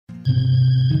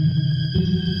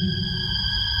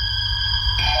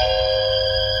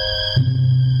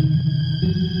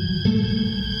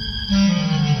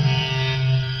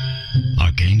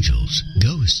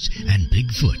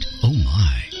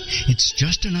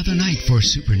just another night for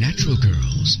Supernatural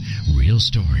Girlz. Real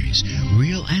stories,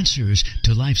 real answers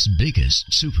to life's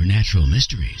biggest supernatural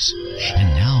mysteries. And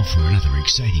now for another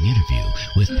exciting interview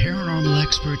with paranormal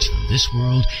experts from this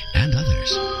world and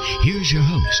others. Here's your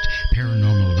host,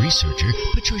 paranormal researcher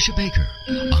Patricia Baker,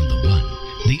 on the one,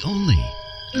 the only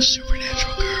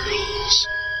Supernatural Girlz.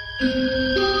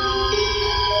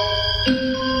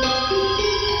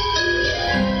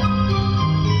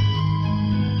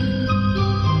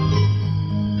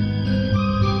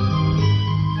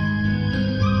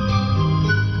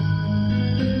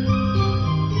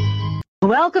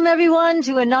 Welcome, everyone,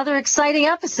 to another exciting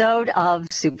episode of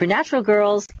Supernatural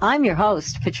Girlz. I'm your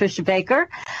host, Patricia Baker.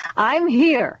 I'm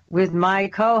here with my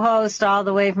co-host all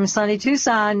the way from sunny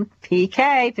Tucson,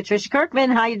 PK, Patricia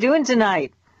Kirkman. How you doing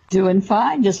tonight? Doing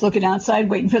fine. Just looking outside,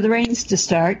 waiting for the rains to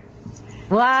start.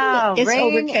 Wow, it's rain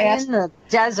overcast in the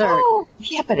desert. Oh,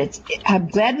 yeah, but I'm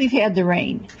glad we've had the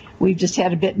rain. We've just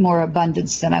had a bit more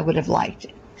abundance than I would have liked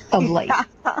of late.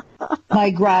 My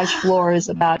garage floor is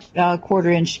about a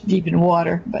quarter-inch deep in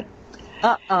water, but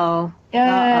Uh-oh.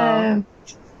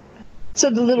 So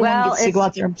the little one gets to go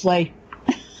out there and play.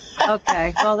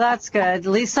 Okay, well, that's good. At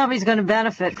least somebody's going to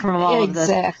benefit from all of this.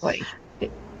 Exactly.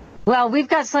 Well, we've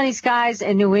got sunny skies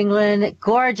in New England,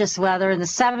 gorgeous weather in the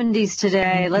 70s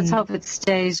today. Let's hope it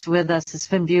stays with us. It's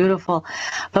been beautiful.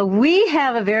 But we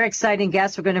have a very exciting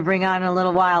guest we're going to bring on in a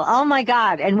little while. Oh, my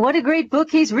God. And what a great book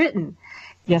he's written.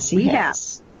 Yes, he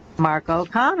has. Mark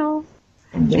O'Connell.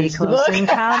 The Close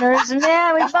Encounters.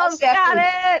 Man, we both got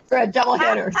it. For a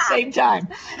doubleheader, same time.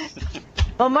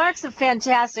 Well, Mark's a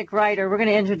fantastic writer. We're going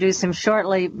to introduce him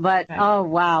shortly. But, oh,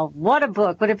 wow. What a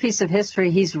book. What a piece of history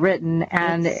he's written.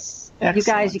 And you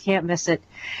guys, you can't miss it.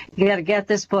 You got to get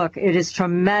this book. It is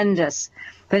tremendous.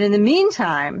 But in the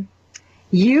meantime,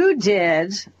 you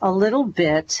did a little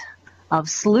bit of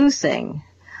sleuthing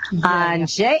on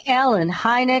J. Allen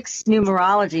Hynek's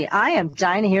numerology. I am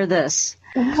dying to hear this.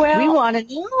 Well, we want to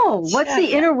know what's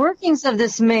the inner workings of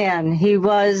this man. He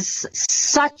was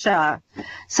such a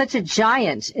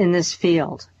giant in this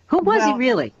field. Who was he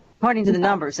really, according to the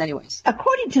numbers, anyways?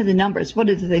 According to the numbers, one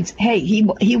of the things,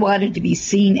 he wanted to be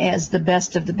seen as the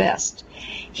best of the best.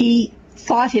 He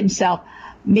thought himself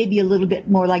maybe a little bit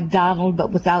more like Donald,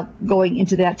 but without going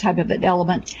into that type of an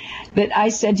element. But I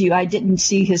said to you, I didn't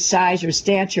see his size or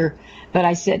stature, but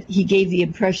I said he gave the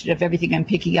impression of everything I'm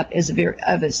picking up as of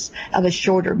a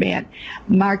shorter man.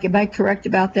 Mark, am I correct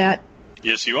about that?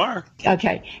 Yes, you are.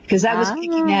 Okay, because I was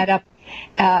picking that up,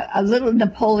 a little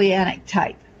Napoleonic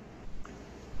type.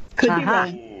 Could be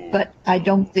wrong, but I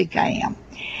don't think I am.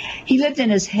 He lived in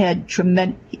his head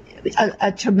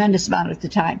a tremendous amount at the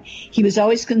time. He was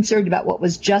always concerned about what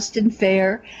was just and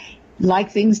fair,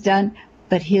 like things done,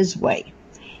 but his way.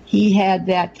 He had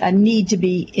that need to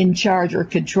be in charge or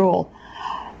control.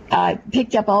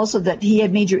 Picked up also that he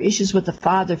had major issues with the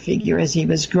father figure as he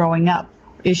was growing up,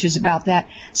 issues about that.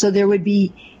 So there would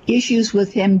be issues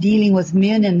with him dealing with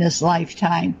men in this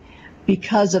lifetime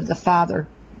because of the father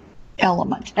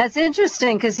element. That's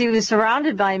interesting because he was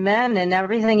surrounded by men in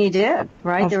everything he did,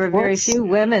 right? There were very few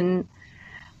women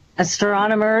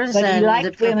astronomers and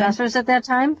professors at that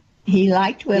time. He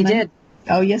liked women. He did.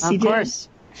 Oh, yes, he did. Of course.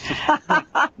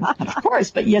 Of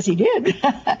course, but yes, he did.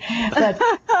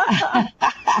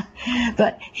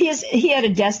 but he had a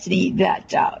destiny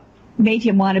that made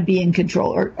him want to be in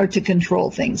control or to control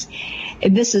things.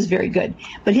 And this is very good.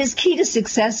 But his key to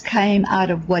success came out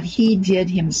of what he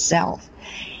did himself.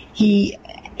 He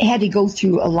had to go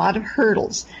through a lot of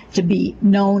hurdles to be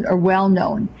known or well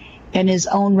known in his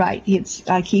own right. It's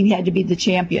like he had to be the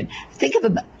champion. Think of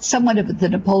him somewhat of the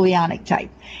Napoleonic type.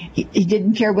 He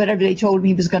didn't care whatever they told him,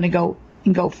 he was going to go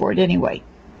and go for it anyway.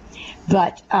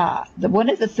 But one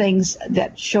of the things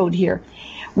that showed here,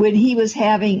 when he was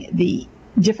having the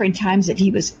different times that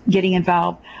he was getting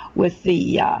involved with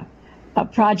the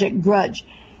Project Grudge,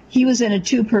 he was in a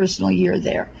 2 personal year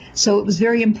there. So it was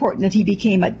very important that he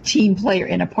became a team player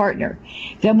and a partner.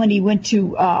 Then when he went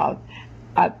to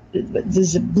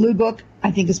there's a blue book,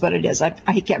 I think is what it is. I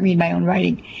can't read my own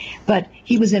writing. But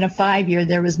he was in a 5-year.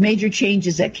 There was major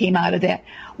changes that came out of that,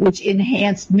 which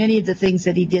enhanced many of the things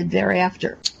that he did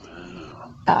thereafter.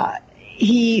 When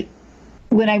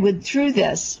I went through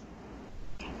this,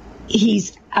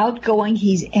 he's outgoing.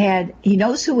 He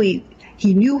knows who he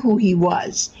knew who he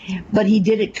was, but he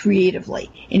did it creatively.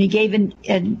 And he gave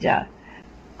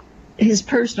his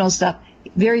personal stuff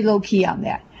very low key on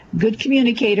that. Good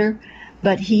communicator,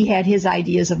 but he had his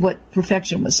ideas of what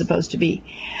perfection was supposed to be.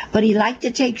 But he liked to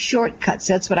take shortcuts.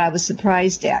 That's what I was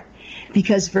surprised at.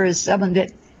 Because for someone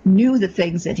that knew the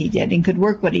things that he did and could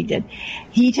work what he did,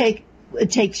 he take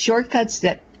shortcuts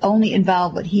that only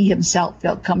involved what he himself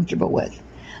felt comfortable with.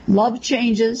 Love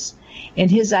changes, and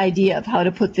his idea of how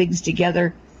to put things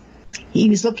together, he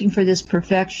was looking for this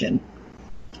perfection.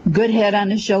 Good head on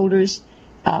his shoulders,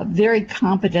 very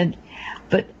competent.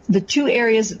 But the two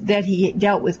areas that he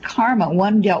dealt with karma,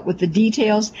 one dealt with the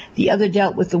details, the other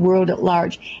dealt with the world at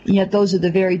large. And yet those are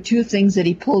the very two things that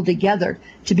he pulled together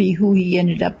to be who he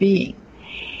ended up being.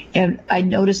 And I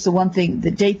noticed the one thing,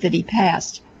 the date that he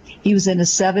passed, he was in a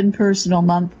 7 personal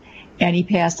month, and he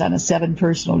passed on a 7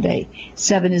 personal day.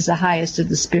 7 is the highest of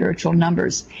the spiritual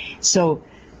numbers. So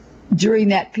during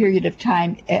that period of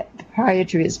time prior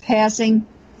to his passing,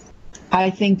 I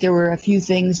think there were a few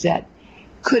things that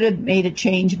could have made a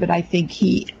change, but I think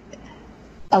he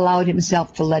allowed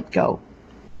himself to let go.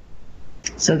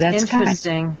 So that's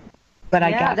interesting. Kind of what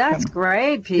I got. That's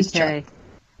great, PK.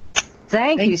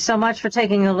 Thank you so much for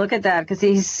taking a look at that, because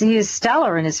he is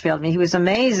stellar in his field. I mean, he was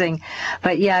amazing,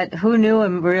 but yet who knew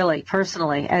him really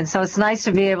personally? And so it's nice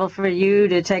to be able for you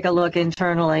to take a look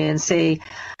internally and see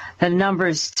the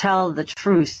numbers tell the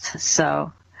truth.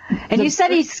 So. And you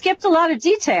said he skipped a lot of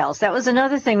details. That was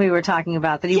another thing we were talking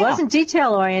about, that he wasn't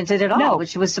detail-oriented at all,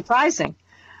 which was surprising.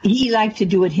 He liked to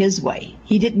do it his way.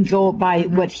 He didn't go by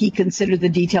what he considered the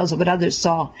details of what others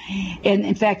saw. And,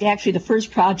 in fact, actually the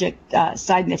first project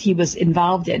side that he was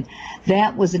involved in,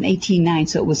 that was in 1809,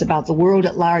 so it was about the world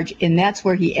at large, and that's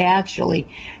where he actually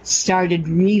started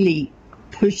really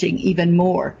pushing even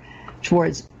more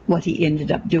towards what he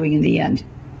ended up doing in the end.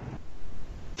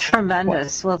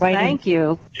 Tremendous. Well, thank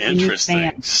you.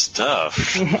 Interesting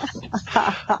stuff.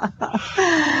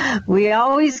 We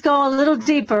always go a little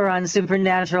deeper on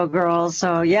Supernatural Girls.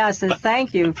 So, yes, and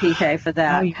thank you, PK, for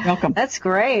that. Oh, you're welcome. That's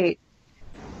great.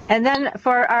 And then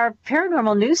for our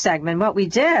paranormal news segment, what we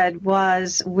did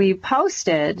was we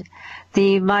posted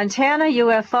the Montana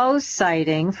UFO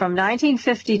sighting from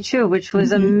 1952, which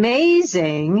was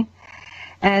amazing,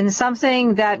 and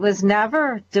something that was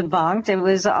never debunked. It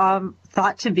was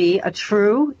thought to be a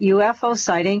true UFO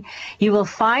sighting. You will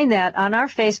find that on our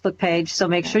Facebook page, so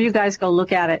make sure you guys go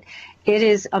look at it. It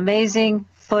is amazing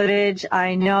footage.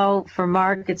 I know for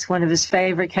Mark, it's one of his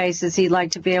favorite cases he'd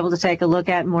like to be able to take a look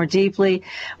at more deeply.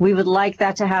 We would like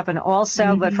that to happen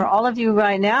also, but for all of you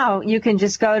right now, you can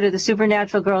just go to the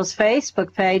Supernatural Girls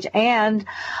Facebook page and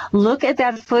look at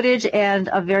that footage and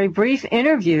a very brief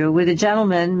interview with a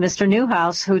gentleman, Mr.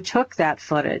 Newhouse, who took that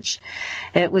footage.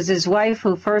 It was his wife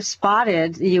who first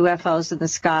spotted the UFOs in the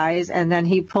skies, and then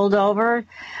he pulled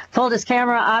his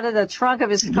camera out of the trunk of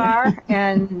his car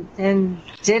and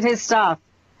did his stuff.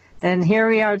 And here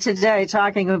we are today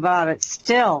talking about it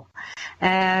still.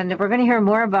 And we're going to hear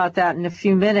more about that in a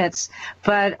few minutes.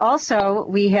 But also,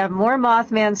 we have more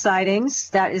Mothman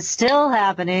sightings. That is still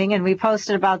happening, and we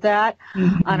posted about that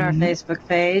on our Facebook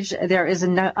page. There is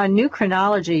a new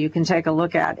chronology you can take a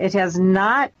look at. It has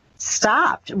not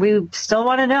stopped. We still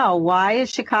want to know, why is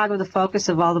Chicago the focus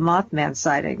of all the Mothman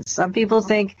sightings? Some people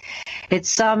think it's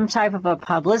some type of a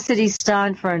publicity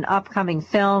stunt for an upcoming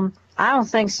film. I don't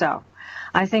think so.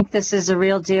 I think this is a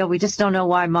real deal. We just don't know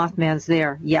why Mothman's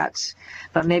there yet,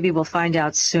 but maybe we'll find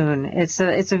out soon. It's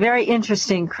a very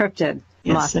interesting cryptid,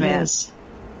 yes, Mothman. It is.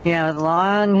 Yeah, with a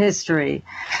long history.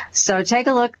 So take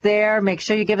a look there. Make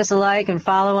sure you give us a like and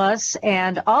follow us.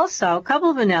 And also, a couple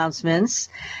of announcements.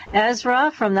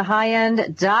 Ezra from the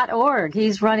highend.org.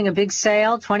 He's running a big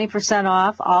sale, 20%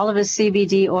 off all of his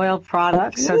CBD oil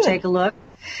products. So take a look.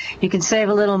 You can save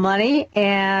a little money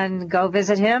and go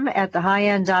visit him at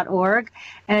thehighend.org.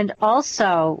 And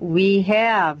also, we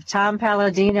have Tom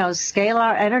Palladino's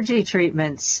Scalar Energy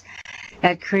Treatments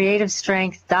at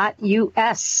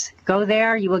creativestrength.us. Go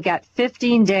there. You will get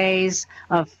 15 days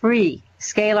of free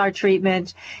Scalar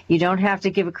treatment. You don't have to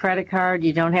give a credit card.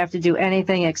 You don't have to do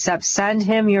anything except send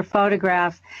him your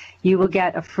photograph. You will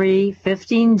get a free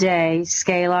 15-day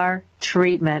Scalar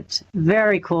treatment.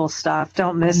 Very cool stuff.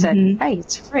 Don't miss it. Hey,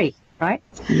 it's free, right?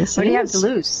 Yes, what do you have to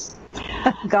lose?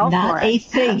 Go Not for it. Not a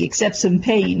thing except some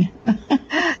pain.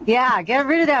 Yeah, get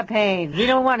rid of that pain. We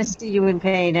don't want to see you in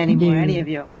pain anymore, any of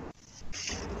you.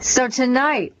 So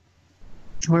tonight,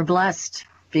 we're blessed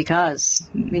because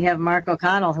we have Mark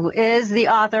O'Connell, who is the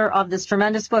author of this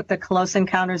tremendous book, The Close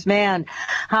Encounters Man,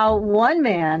 How One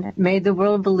Man Made the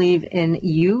World Believe in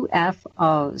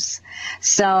UFOs.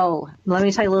 So let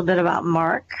me tell you a little bit about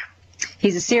Mark.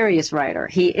 He's a serious writer.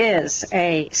 He is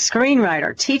a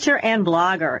screenwriter, teacher, and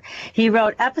blogger. He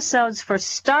wrote episodes for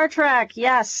Star Trek,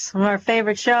 yes, one of our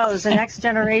favorite shows, The Next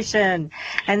Generation,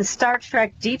 and Star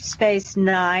Trek Deep Space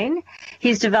Nine.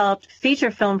 He's developed feature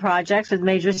film projects with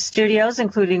major studios,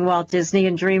 including Walt Disney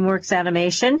and DreamWorks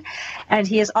Animation. And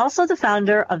he is also the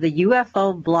founder of the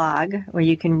UFO blog, where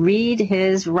you can read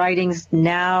his writings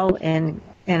now in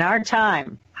our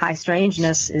time. High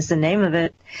Strangeness is the name of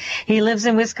it. He lives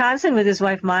in Wisconsin with his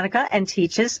wife, Monica, and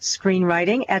teaches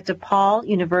screenwriting at DePaul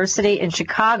University in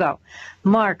Chicago.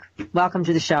 Mark, welcome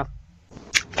to the show.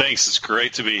 Thanks. It's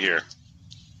great to be here.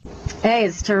 Hey,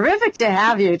 it's terrific to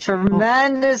have you.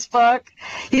 Tremendous book.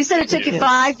 You said it took you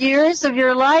 5 years of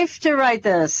your life to write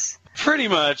this. Pretty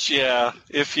much, yeah.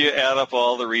 If you add up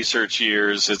all the research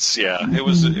years, it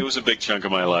was a big chunk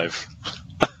of my life.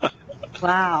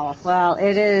 Wow. Well,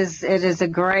 it is a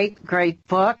great, great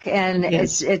book, and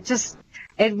it's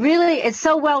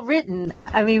so well written.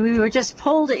 I mean, we were just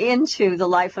pulled into the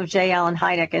life of J. Allen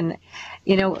Hynek, and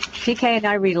PK and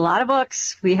I read a lot of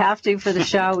books. We have to for the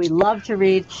show. We love to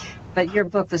read, but your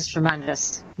book was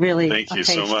tremendous. Really. Thank you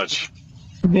so much.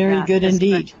 Very good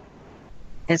indeed. Great.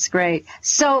 It's great.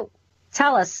 So,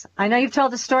 tell us. I know you've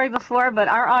told the story before, but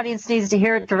our audience needs to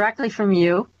hear it directly from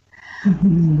you.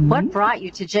 Mm-hmm. What brought you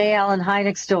to J. Allen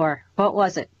Hynek's door? What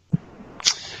was it?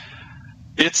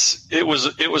 It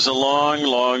was a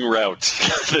long route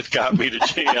that got me to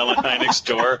J. Allen Hynek's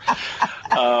door.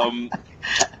 I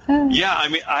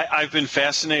mean, I've been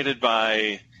fascinated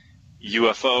by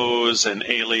UFOs and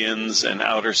aliens and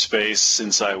outer space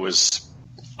since I was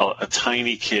a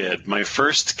tiny kid. My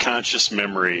first conscious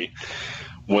memory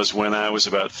was when I was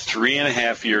about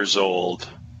 3.5 years old.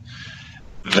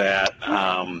 That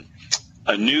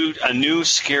a new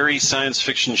scary science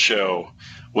fiction show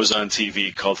was on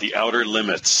TV called The Outer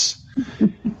Limits.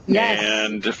 Yes.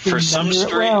 And for some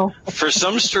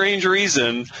strange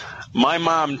reason, my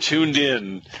mom tuned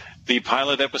in the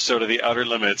pilot episode of The Outer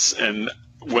Limits, and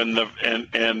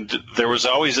there was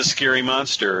always a scary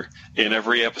monster in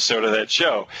every episode of that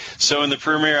show. So in the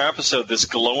premiere episode, this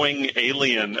glowing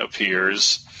alien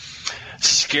appears,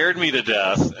 scared me to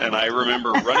death, and I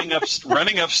remember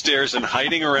running upstairs and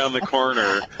hiding around the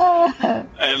corner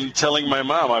and telling my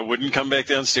mom I wouldn't come back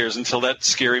downstairs until that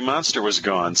scary monster was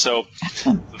gone. So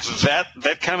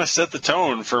that kind of set the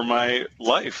tone for my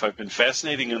life. I've been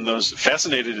fascinated in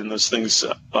those things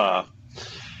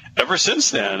ever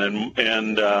since then,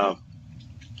 and I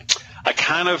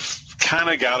kind of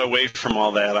got away from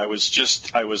all that. I was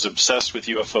obsessed with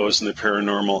UFOs and the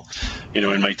paranormal,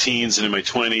 in my teens and in my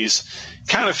 20s.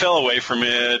 Kind of fell away from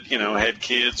it, had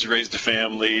kids, raised a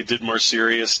family, did more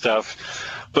serious stuff.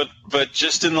 But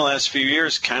just in the last few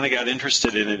years, kind of got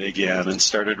interested in it again and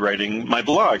started writing my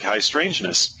blog, High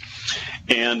Strangeness.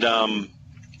 And, when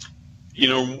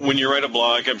you write a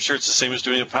blog, I'm sure it's the same as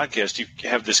doing a podcast. You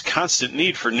have this constant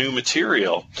need for new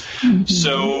material. Mm-hmm.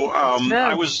 So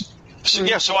I was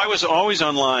always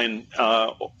online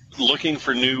looking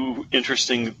for new,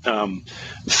 interesting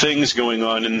things going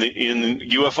on in the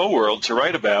UFO world to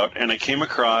write about, and I came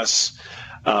across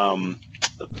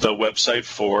the website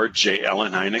for J.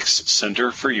 Allen Hynek's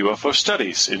Center for UFO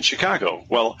Studies in Chicago.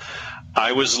 Well,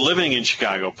 I was living in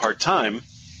Chicago part-time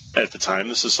at the time.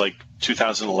 This is like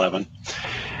 2011.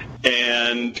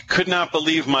 And could not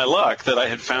believe my luck that I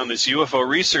had found this UFO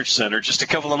research center just a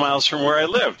couple of miles from where I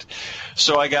lived.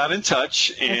 So I got in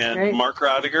touch, and Mark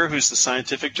Rodiger, who's the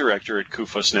scientific director at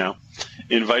CUFOS now,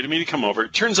 invited me to come over.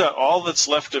 It turns out all that's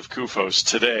left of CUFOS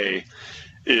today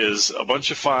is a bunch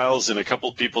of files in a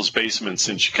couple people's basements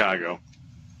in Chicago.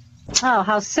 Oh,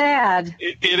 how sad!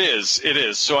 It is.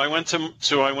 So I went to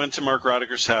Mark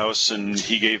Rodiger's house, and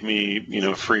he gave me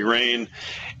free reign,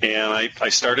 and I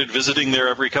started visiting there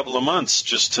every couple of months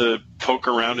just to poke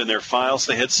around in their files.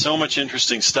 They had so much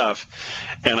interesting stuff,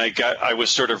 and I was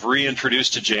sort of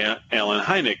reintroduced to J. Allen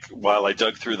Hynek while I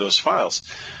dug through those files.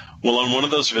 Well, on one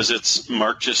of those visits,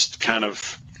 Mark just kind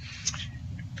of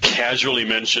casually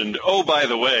mentioned, "Oh, by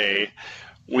the way,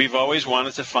 we've always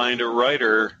wanted to find a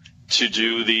writer to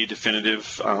do the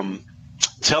definitive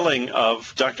telling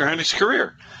of Dr. Hynek's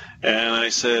career." And I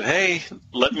said, "Hey,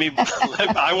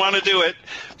 I want to do it.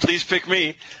 Please pick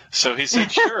me." So he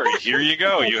said, "Sure, here you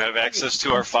go. You have access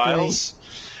to our files.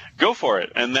 Go for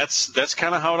it." And that's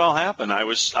kind of how it all happened. I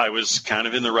was kind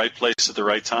of in the right place at the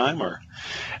right time, or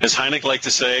as Hynek liked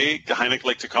to say, Hynek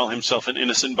liked to call himself an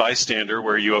innocent bystander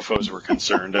where UFOs were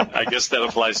concerned. And I guess that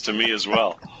applies to me as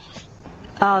well.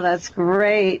 Oh, that's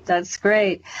great. That's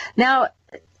great. Now,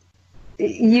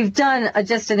 you've done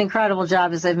just an incredible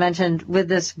job, as I mentioned, with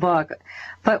this book.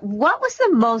 But what was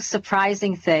the most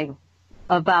surprising thing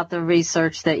about the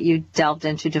research that you delved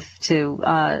into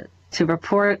to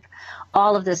report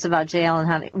all of this about J. Allen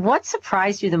Hynek. What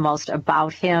surprised you the most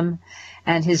about him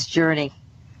and his journey?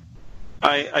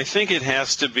 I think it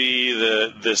has to be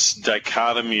this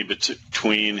dichotomy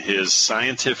between his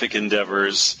scientific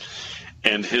endeavors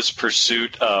and his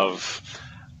pursuit of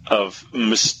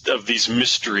these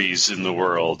mysteries in the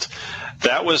world.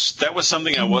 That was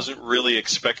something I wasn't really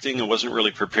expecting. I wasn't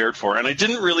really prepared for, and I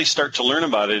didn't really start to learn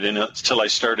about it until I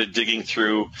started digging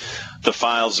through the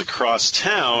files across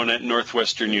town at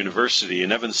Northwestern University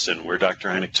in Evanston, where Dr.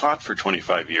 Hynek taught for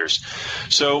 25 years.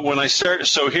 So when I started,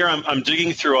 here I'm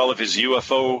digging through all of his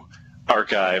UFO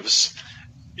archives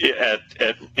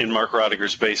in Mark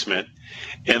Rodiger's basement,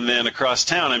 and then across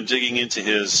town I'm digging into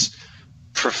his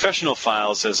professional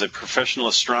files as a professional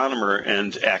astronomer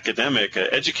and academic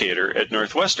educator at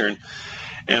Northwestern,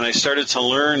 and I started to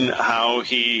learn how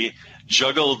he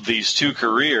juggled these two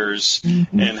careers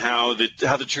and how the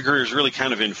two careers really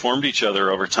kind of informed each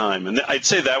other over time. And I'd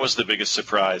say that was the biggest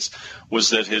surprise,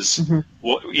 was that his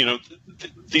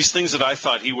these things that I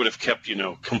thought he would have kept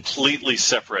completely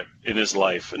separate in his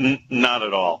life, not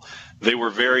at all. They were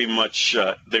very much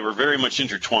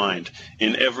intertwined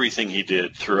in everything he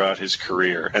did throughout his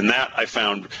career, and that I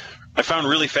found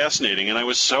really fascinating. And I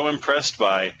was so impressed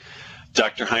by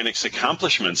Dr. Hynek's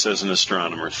accomplishments as an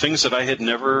astronomer, things that I had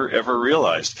never ever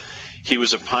realized. He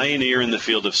was a pioneer in the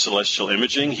field of celestial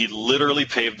imaging. He literally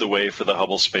paved the way for the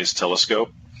Hubble Space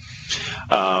Telescope.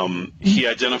 He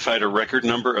identified a record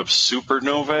number of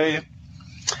supernovae.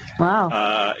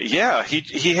 Wow. He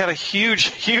had a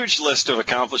huge list of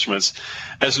accomplishments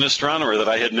as an astronomer that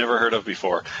I had never heard of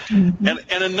before. And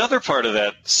another part of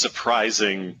that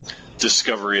surprising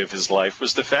discovery of his life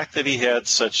was the fact that he had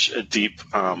such a deep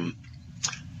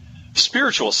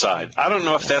spiritual side. I don't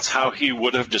know if that's how he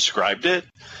would have described it,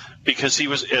 because he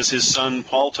was, as his son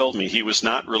Paul told me, he was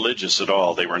not religious at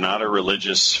all. They were not a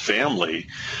religious family.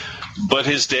 But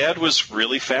his dad was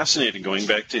really fascinated, going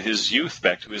back to his youth,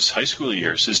 back to his high school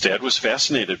years. His dad was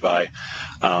fascinated by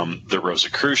the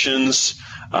Rosicrucians,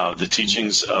 the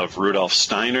teachings of Rudolf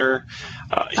Steiner.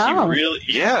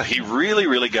 He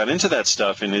really got into that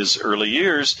stuff in his early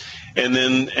years. And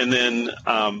then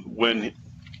when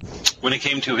it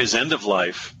came to his end of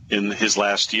life in his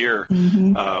last year,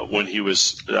 when he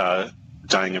was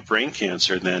dying of brain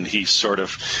cancer, then he sort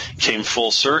of came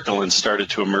full circle and started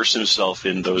to immerse himself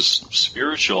in those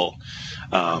spiritual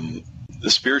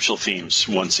themes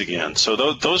once again. So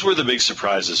those were the big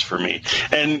surprises for me.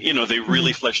 And, they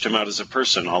really fleshed him out as a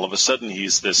person. All of a sudden,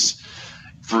 he's this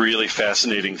really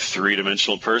fascinating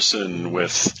three-dimensional person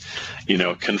with,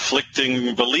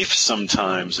 conflicting beliefs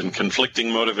sometimes and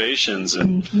conflicting motivations.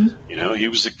 And, he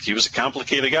was a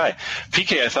complicated guy.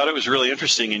 PK, I thought it was really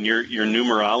interesting in your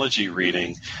numerology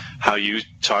reading how you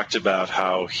talked about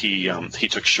how he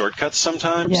took shortcuts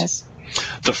sometimes. Yes.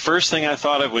 The first thing I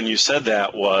thought of when you said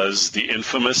that was the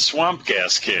infamous swamp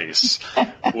gas case,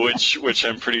 which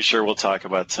I'm pretty sure we'll talk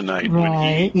about tonight.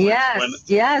 Right. Let's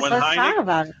talk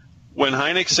about it. When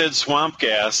Hynek said swamp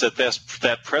gas at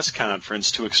that press conference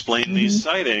to explain these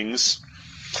sightings,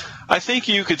 I think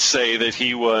you could say that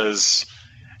he was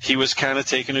kind of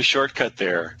taking a shortcut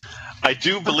there. I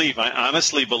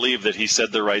honestly believe that he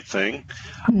said the right thing.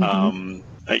 I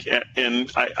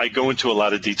go into a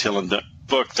lot of detail in the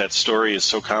book. That story is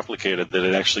so complicated that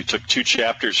it actually took 2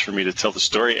 chapters for me to tell the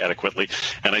story adequately,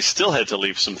 and I still had to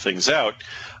leave some things out.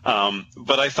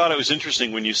 But I thought it was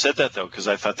interesting when you said that, though, because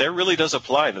I thought that really does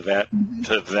apply to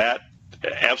that,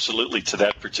 absolutely to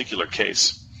that particular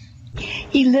case.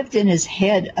 He lived in his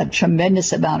head a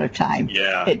tremendous amount of time.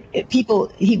 Yeah. He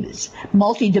was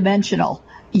multidimensional,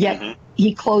 yet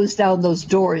he closed down those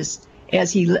doors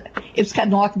as it was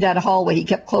kind of walking down a hallway. He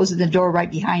kept closing the door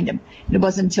right behind him. And it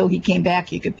wasn't until he came back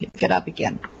he could pick it up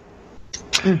again.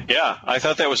 Yeah, I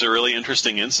thought that was a really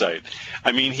interesting insight.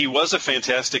 I mean, he was a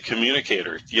fantastic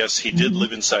communicator. Yes, he did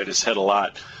live inside his head a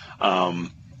lot.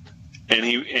 And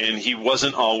he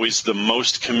wasn't always the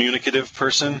most communicative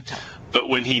person, but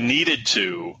when he needed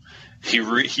to,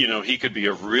 he could be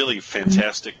a really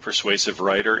fantastic persuasive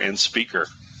writer and speaker.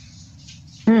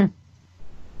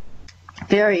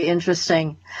 Very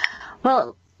interesting.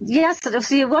 Well, yes,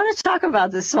 so you want to talk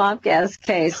about the swamp gas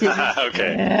case.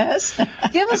 Okay. Yes.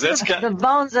 Give us the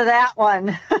bones of that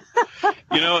one.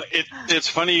 It's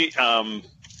funny. A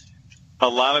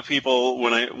lot of people,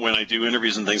 when I do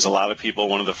interviews and things, a lot of people,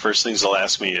 one of the first things they'll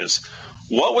ask me is,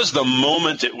 what was the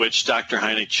moment at which Dr.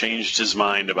 Hynek changed his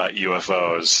mind about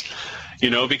UFOs?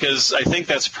 Because I think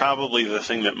that's probably the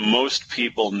thing that most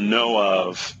people know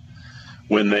of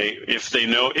if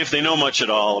they know much at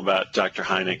all about Dr.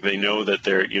 Hynek, they know that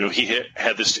he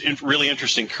had this really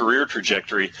interesting career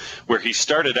trajectory where he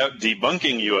started out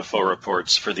debunking UFO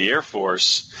reports for the Air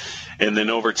Force, and then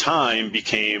over time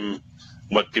became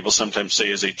what people sometimes say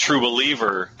is a true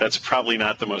believer. That's probably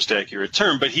not the most accurate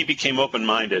term, but he became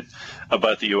open-minded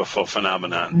about the UFO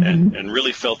phenomenon and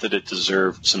really felt that it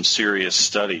deserved some serious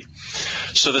study.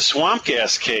 So the swamp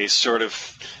gas case sort of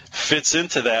fits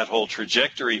into that whole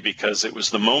trajectory because it was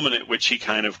the moment at which he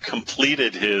kind of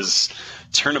completed his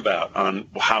turnabout on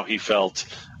how he felt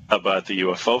about the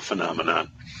UFO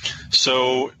phenomenon.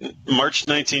 So March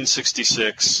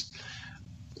 1966,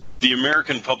 the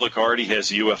American public already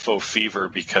has UFO fever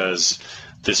because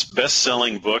this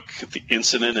best-selling book, The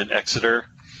Incident at Exeter,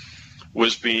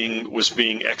 was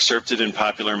being excerpted in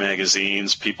popular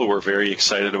magazines. People were very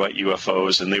excited about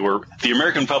UFOs, and the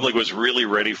American public was really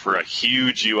ready for a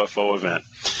huge UFO event.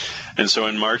 And so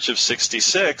in March of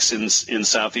 66 in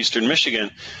southeastern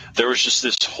Michigan, there was just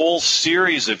this whole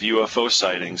series of UFO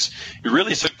sightings. It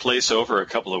really took place over a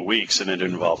couple of weeks, and it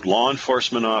involved law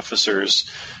enforcement officers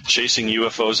chasing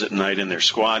UFOs at night in their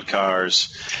squad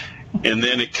cars. And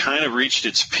then it kind of reached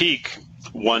its peak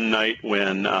one night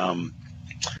when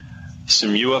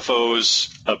some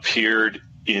UFOs appeared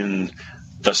in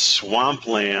the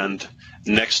swampland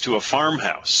next to a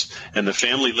farmhouse. And the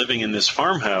family living in this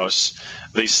farmhouse,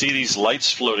 they see these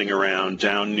lights floating around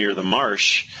down near the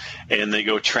marsh, and they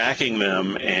go tracking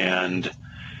them, and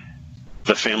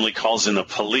the family calls in the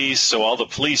police. So all the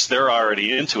police, they're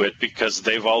already into it because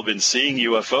they've all been seeing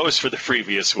UFOs for the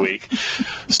previous week.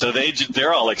 So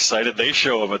they're all excited. They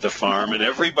show up at the farm, and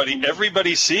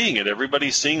everybody's seeing it.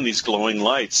 Everybody's seeing these glowing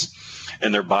lights.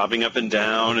 And they're bobbing up and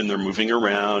down, and they're moving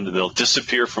around, and they'll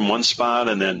disappear from one spot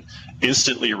and then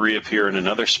instantly reappear in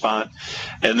another spot.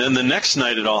 And then the next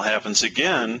night it all happens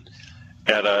again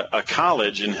at a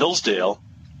college in Hillsdale,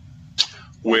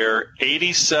 where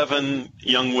 87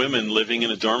 young women living in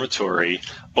a dormitory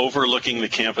overlooking the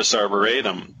campus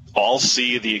arboretum all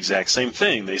see the exact same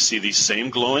thing. They see these same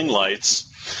glowing lights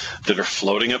that are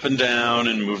floating up and down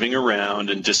and moving around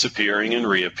and disappearing and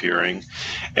reappearing.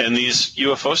 And these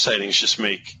UFO sightings just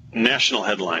make national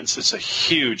headlines. It's a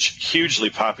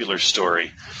hugely popular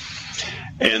story.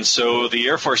 And so the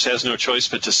Air Force has no choice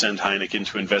but to send Hynek in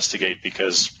to investigate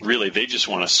because really they just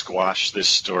want to squash this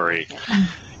story.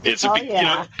 It's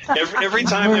every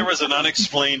time there was an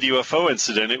unexplained UFO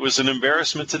incident, it was an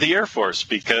embarrassment to the Air Force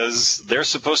because they're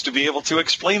supposed to be able to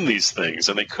explain these things,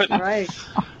 and they couldn't. Right.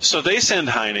 So they send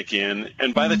Hynek in,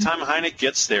 and by the time Hynek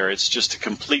gets there, it's just a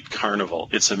complete carnival.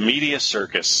 It's a media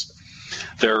circus.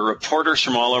 There are reporters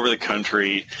from all over the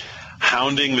country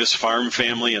hounding this farm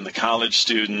family and the college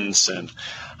students, and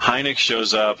Hynek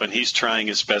shows up, and he's trying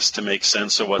his best to make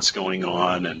sense of what's going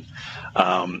on, and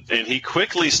he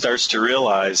quickly starts to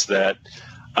realize that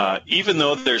even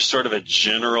though there's sort of a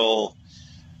general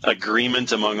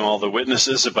agreement among all the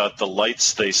witnesses about the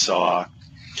lights they saw,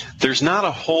 there's not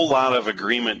a whole lot of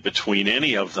agreement between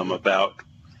any of them about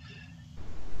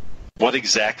what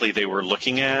exactly they were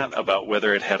looking at, about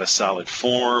whether it had a solid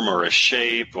form or a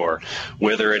shape, or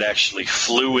whether it actually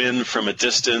flew in from a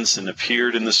distance and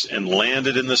appeared in this and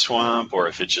landed in the swamp, or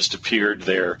if it just appeared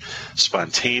there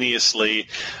spontaneously.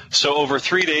 So over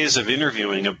 3 days of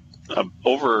interviewing, I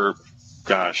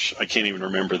can't even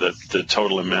remember the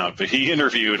total amount, but he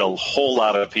interviewed a whole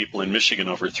lot of people in Michigan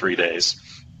over 3 days.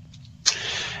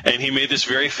 And he made this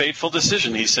very fateful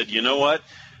decision. He said, you know what?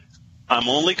 I'm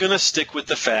only going to stick with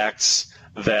the facts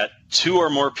that 2 or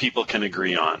more people can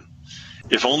agree on.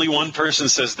 If only one person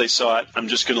says they saw it, I'm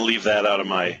just going to leave that out of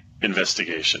my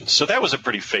investigation. So that was a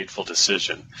pretty fateful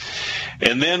decision.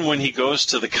 And then when he goes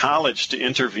to the college to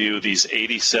interview these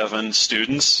 87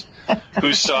 students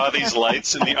who saw these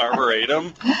lights in the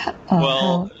arboretum,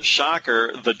 well,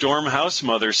 shocker, the dorm house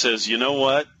mother says, you know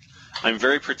what? I'm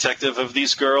very protective of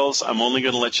these girls. I'm only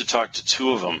going to let you talk to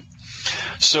 2 of them.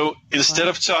 So instead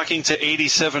of talking to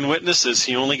 87 witnesses,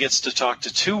 he only gets to talk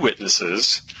to 2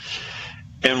 witnesses.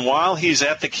 And while he's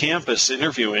at the campus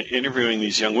interviewing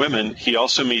these young women, he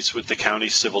also meets with the county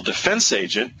civil defense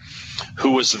agent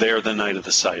who was there the night of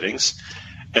the sightings.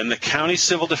 And the county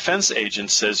civil defense agent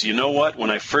says, you know what?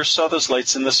 When I first saw those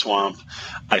lights in the swamp,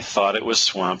 I thought it was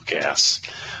swamp gas.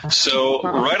 So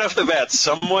right off the bat,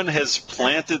 someone has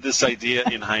planted this idea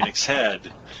in Hynek's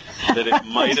head that it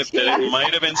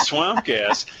might have been swamp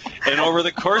gas. And over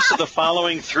the course of the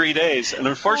following 3 days, and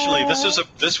unfortunately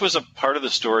this was a part of the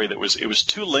story that was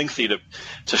too lengthy to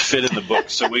fit in the book,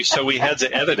 so we had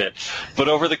to edit it. But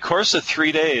over the course of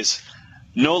 3 days,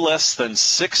 no less than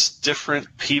 6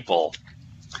 different people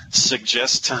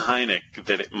suggests to Hynek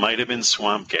that it might have been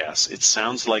swamp gas. It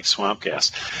sounds like swamp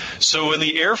gas. So when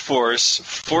the Air Force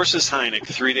forces Hynek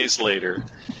 3 days later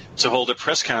to hold a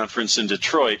press conference in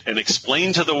Detroit and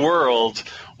explain to the world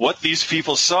what these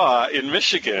people saw in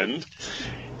Michigan,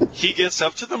 he gets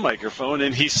up to the microphone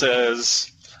and he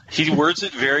says, he words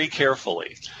it very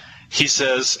carefully. He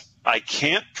says, I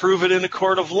can't prove it in a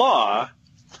court of law,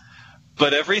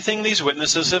 but everything these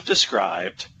witnesses have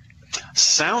described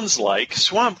sounds like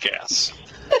swamp gas.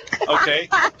 Okay?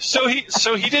 So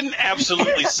he didn't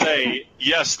absolutely say,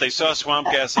 yes, they saw swamp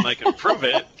gas and I can prove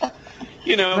it.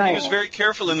 You know, right. He was very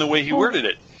careful in the way he worded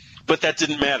it. But that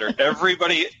didn't matter.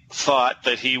 Everybody thought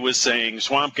that he was saying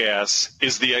swamp gas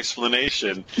is the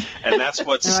explanation, and that's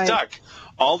what right. stuck.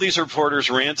 All these reporters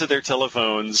ran to their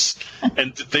telephones,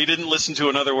 and they didn't listen to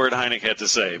another word Hynek had to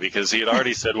say because he had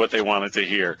already said what they wanted to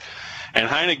hear. And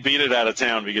Hynek beat it out of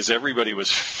town because everybody was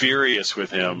furious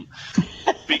with him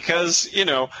because, you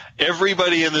know,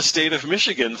 everybody in the state of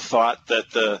Michigan thought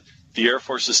that the Air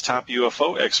Force's top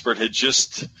UFO expert had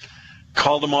just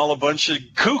called them all a bunch of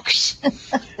kooks.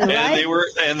 Right?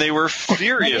 and they were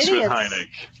furious with Hynek.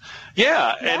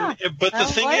 Yeah. But the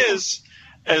thing is,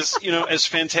 as you know, as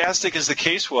fantastic as the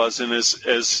case was, and it's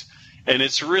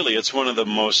one of the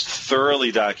most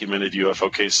thoroughly documented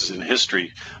UFO cases in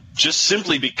history, just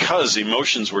simply because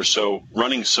emotions were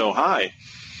running so high.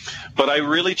 But I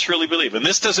really truly believe, and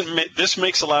this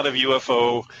makes a lot of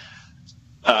UFO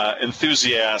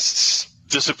enthusiasts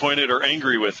disappointed or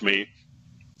angry with me,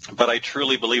 but I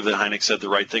truly believe that Hynek said the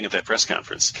right thing at that press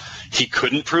conference. He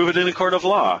couldn't prove it in a court of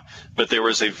law, but there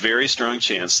was a very strong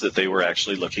chance that they were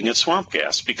actually looking at swamp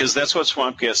gas, because that's what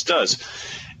swamp gas does.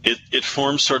 It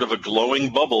forms sort of a glowing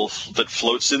bubble that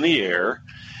floats in the air,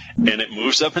 and it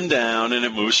moves up and down, and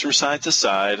it moves from side to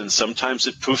side, and sometimes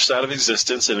it poofs out of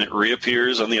existence, and it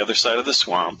reappears on the other side of the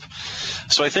swamp.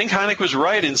 So I think Hynek was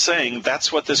right in saying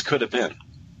that's what this could have been.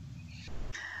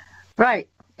 Right.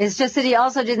 It's just that he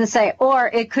also didn't say, or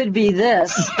it could be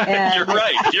this. And You're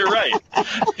right.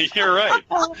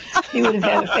 He would have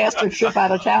had a faster trip out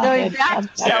of town.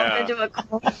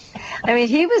 I mean,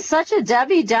 he was such a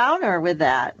Debbie Downer with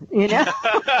that, you know?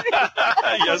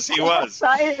 Yes, he was.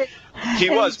 He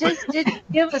didn't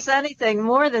give us anything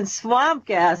more than swamp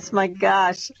gas. My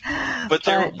gosh. But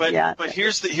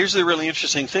here's the really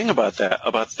interesting thing about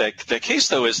that case,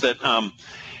 though, is that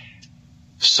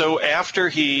so after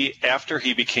he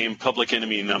became public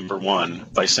enemy number one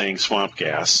by saying swamp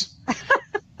gas,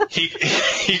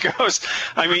 he goes,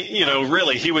 I mean, you know,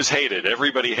 really, he was hated.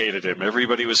 Everybody hated him.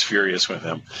 Everybody was furious with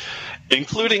him,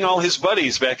 including all his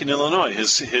buddies back in Illinois.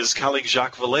 His colleague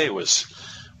Jacques Vallée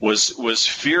was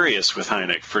furious with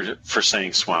Hynek for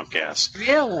saying swamp gas.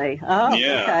 Really? Oh,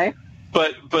 yeah. Okay.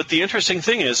 But the interesting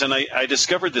thing is, and I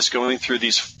discovered this going through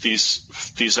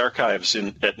these archives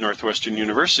at Northwestern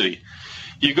University.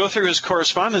 You go through his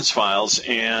correspondence files,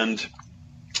 and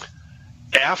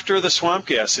after the swamp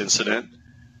gas incident,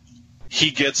 he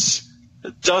gets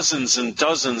dozens and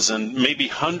dozens and maybe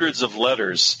hundreds of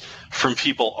letters from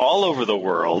people all over the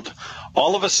world.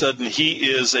 All of a sudden, he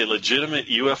is a legitimate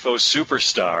UFO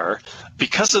superstar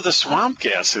because of the swamp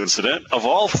gas incident, of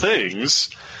all things.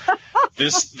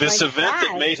 This event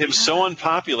that made him so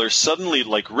unpopular suddenly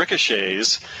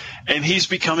ricochets, and he's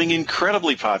becoming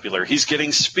incredibly popular. He's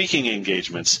getting speaking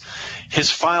engagements. His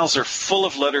files are full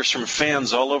of letters from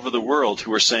fans all over the world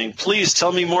who are saying, please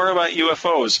tell me more about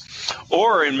UFOs.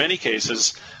 Or in many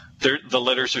cases, the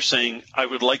letters are saying, I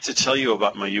would like to tell you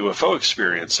about my UFO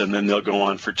experience. And then they'll go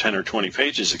on for 10 or 20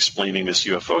 pages explaining this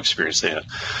UFO experience they had.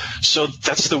 So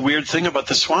that's the weird thing about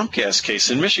the swamp gas case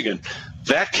in Michigan.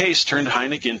 That case turned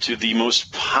Hynek into the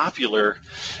most popular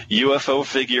UFO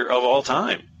figure of all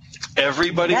time.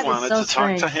 Everybody wanted to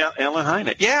talk to Alan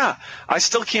Hynek. Yeah, I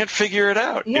still can't figure it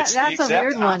out. Yeah, it's that's the exact a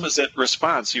weird one. Opposite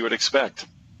response you would expect.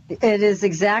 It is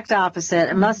exact opposite.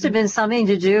 It must have been something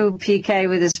to do, PK,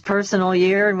 with his personal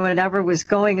year and whatever was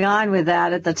going on with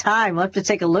that at the time. We'll have to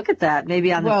take a look at that,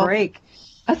 maybe on the break.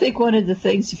 I think one of the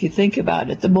things, if you think about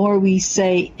it, the more we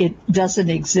say it doesn't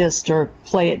exist or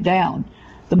play it down,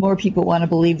 the more people want to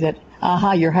believe that,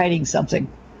 you're hiding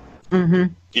something.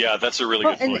 Mm-hmm. Yeah, that's a really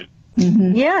good point.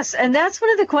 Mm-hmm. Yes, and that's one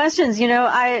of the questions. You know,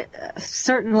 I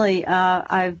certainly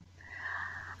I've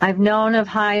known of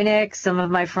Hynek. Some of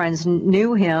my friends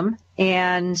knew him,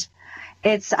 and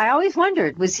I always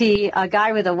wondered, was he a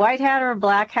guy with a white hat or a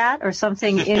black hat or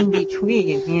something in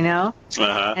between? You know.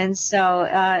 Uh-huh. And so,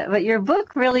 but your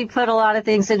book really put a lot of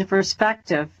things into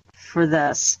perspective for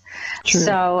this. True.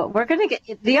 So we're going to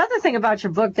get, the other thing about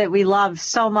your book that we love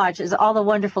so much is all the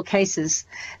wonderful cases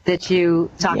that you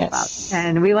talk about.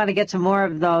 And we want to get to more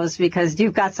of those because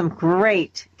you've got some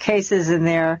great cases in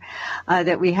there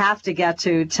that we have to get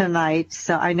to tonight.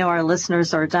 So I know our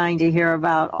listeners are dying to hear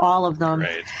about all of them.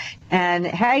 Right. And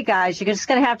hey, guys, you're just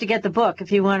going to have to get the book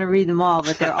if you want to read them all,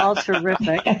 but they're all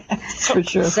terrific. For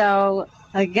sure. So,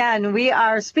 again, we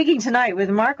are speaking tonight with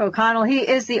Mark O'Connell. He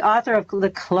is the author of The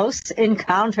Close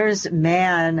Encounters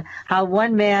Man, How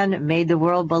One Man Made the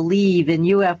World Believe in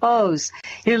UFOs.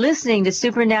 You're listening to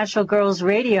Supernatural Girlz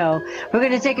Radio. We're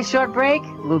going to take a short break.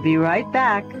 We'll be right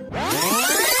back.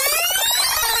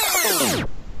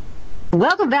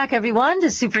 Welcome back, everyone,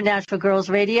 to Supernatural Girlz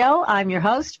Radio. I'm your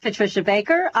host, Patricia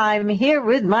Baker. I'm here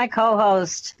with my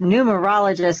co-host,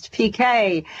 numerologist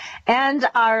PK, and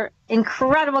our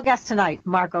incredible guest tonight,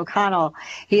 Mark O'Connell.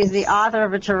 He is the author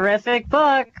of a terrific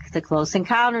book, The Close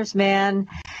Encounters Man.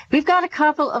 We've got a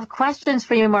couple of questions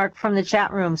for you, Mark, from the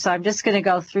chat room, so I'm just going to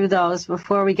go through those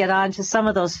before we get on to some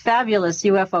of those fabulous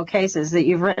UFO cases that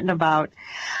you've written about.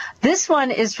 This one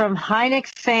is from Hynek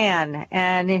Fan,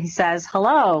 and he says,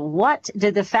 hello, what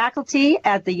did the faculty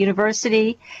at the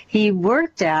university he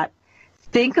worked at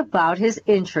think about his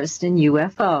interest in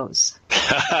UFOs?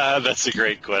 That's a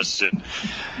great question.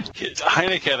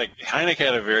 Hynek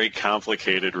had a very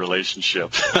complicated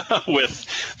relationship with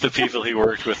the people he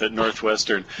worked with at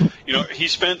Northwestern. You know, he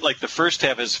spent like the first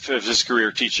half of his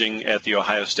career teaching at the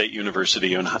Ohio State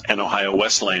University and Ohio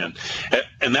Wesleyan,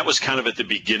 and that was kind of at the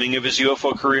beginning of his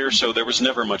UFO career, so there was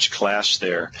never much clash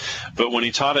there. But when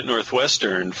he taught at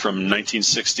Northwestern from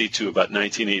 1960 to about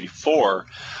 1984,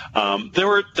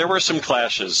 there were some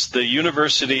clashes. The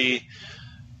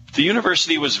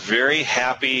university was very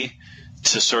happy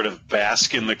to sort of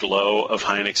bask in the glow of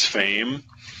Hynek's fame,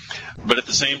 but at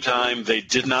the same time, they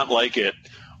did not like it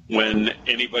when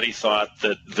anybody thought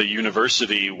that the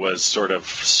university was sort of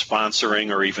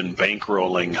sponsoring or even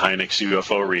bankrolling Hynek's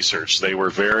UFO research. They were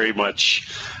very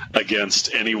much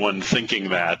against anyone thinking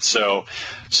that. So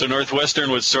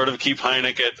Northwestern would sort of keep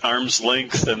Hynek at arm's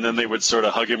length, and then they would sort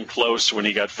of hug him close when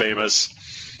he got famous.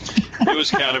 It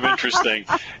was kind of interesting.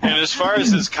 And as far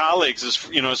as his colleagues, as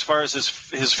far as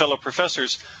his fellow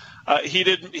professors, he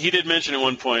did mention at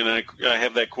one point, and I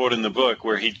have that quote in the book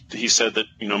where he said that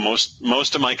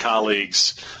most of my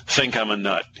colleagues think I'm a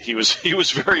nut. He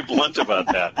was very blunt about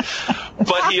that.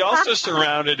 But he also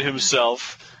surrounded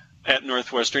himself at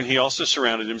Northwestern. He also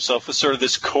surrounded himself with sort of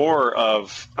this core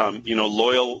of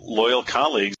loyal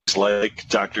colleagues like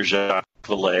Dr. Jacques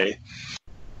Vallée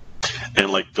and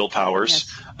like Bill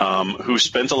Powers, who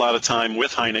spent a lot of time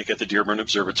with Hynek at the Dearborn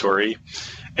Observatory.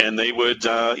 And they would,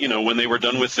 when they were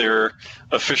done with their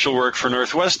official work for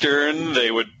Northwestern,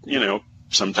 they would,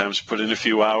 sometimes put in a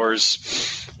few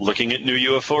hours looking at new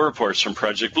UFO reports from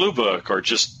Project Blue Book, or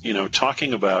just,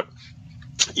 talking about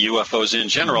UFOs in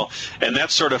general. And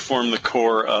that sort of formed the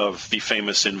core of the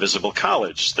famous Invisible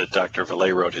College that Dr.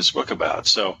 Vallée wrote his book about.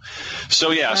 So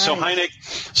Hynek,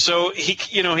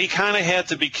 he kind of had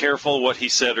to be careful what he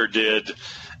said or did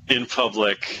in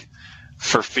public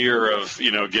for fear of,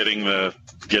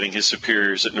 getting his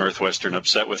superiors at Northwestern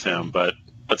upset with him. But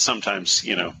sometimes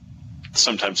he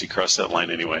crossed that line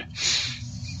anyway.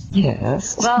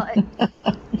 Yes. Well,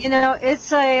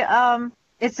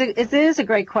 it is a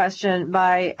great question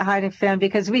by Hynek Fan,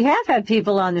 because we have had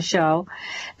people on the show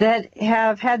that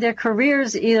have had their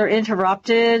careers either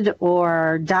interrupted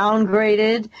or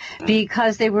downgraded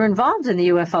because they were involved in the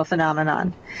UFO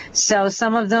phenomenon. So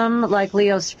some of them, like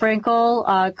Leo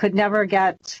Sprinkle, could never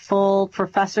get full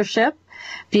professorship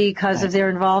because of their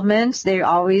involvement. They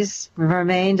always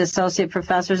remained associate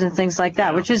professors and things like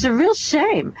that, which is a real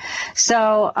shame.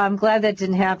 So I'm glad that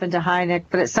didn't happen to Hynek,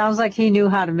 but it sounds like he knew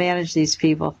how to manage these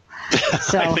people.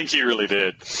 So I think he really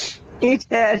did. He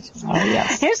did. Oh,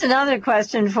 yes. Here's another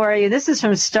question for you. This is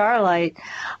from Starlight.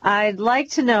 I'd like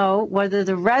to know whether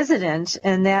the resident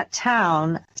in that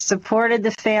town supported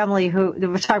the family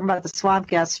we're talking about the swamp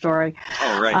gas story.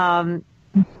 Oh, right.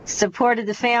 Supported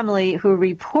the family who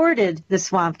reported the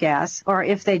swamp gas, or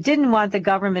if they didn't want the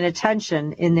government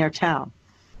attention in their town.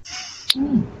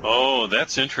 Oh,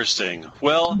 that's interesting.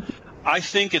 Well, I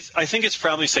think it's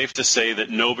probably safe to say that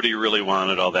nobody really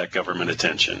wanted all that government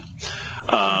attention.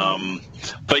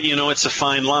 But it's a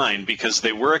fine line, because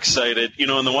they were excited.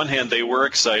 On the one hand, they were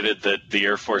excited that the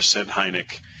Air Force sent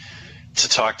Hynek to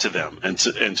talk to them and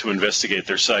to investigate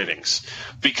their sightings,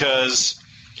 because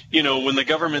when the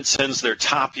government sends their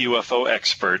top UFO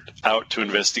expert out to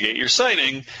investigate your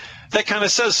sighting, that kind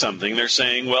of says something. They're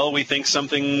saying, well, we think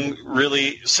something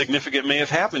really significant may have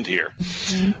happened here.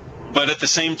 Mm-hmm. But at the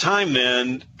same time,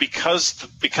 then, because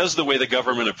the way the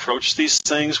government approached these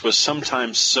things was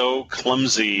sometimes so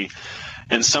clumsy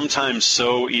and sometimes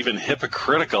so even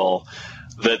hypocritical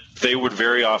that they would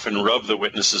very often rub the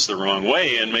witnesses the wrong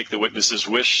way and make the witnesses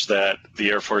wish that the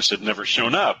Air Force had never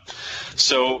shown up.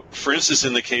 So, for instance,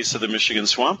 in the case of the Michigan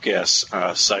swamp gas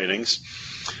sightings,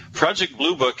 Project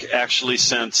Blue Book actually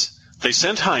sent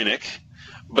Hynek,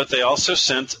 but they also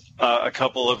sent a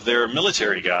couple of their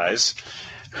military guys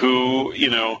who,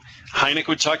 Hynek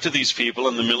would talk to these people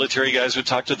and the military guys would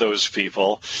talk to those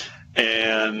people,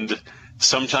 and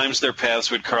sometimes their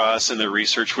paths would cross and their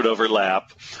research would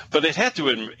overlap. But it had to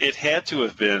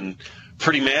have been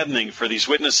pretty maddening for these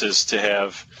witnesses to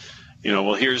have,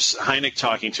 well, here's Hynek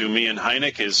talking to me, and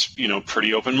Hynek is,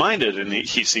 pretty open-minded, and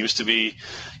he seems to be,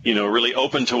 really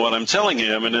open to what I'm telling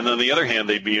him. And then on the other hand,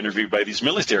 they'd be interviewed by these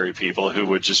military people who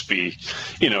would just be,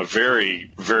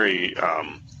 very, very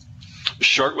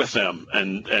short with them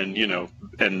and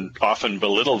often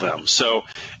belittle them. So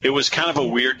it was kind of a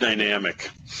weird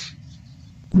dynamic.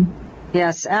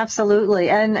 Yes, absolutely.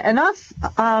 And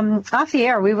off the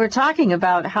air, we were talking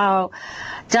about how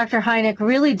Dr. Hynek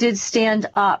really did stand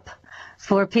up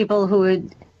for people who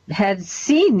had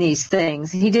seen these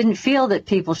things. He didn't feel that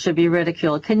people should be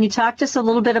ridiculed. Can you talk to us a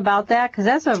little bit about that? Because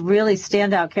that's a really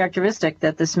standout characteristic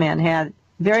that this man had,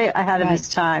 very ahead of his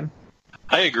time.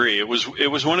 I agree. It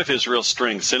was one of his real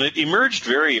strengths, and it emerged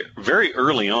very, very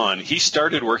early on. He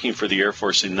started working for the Air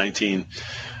Force in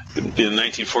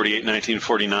 1948,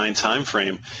 1949 time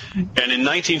frame. And in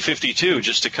 1952,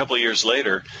 just a couple of years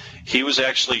later, he was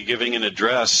actually giving an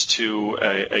address to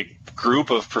a group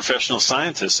of professional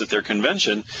scientists at their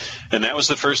convention, and that was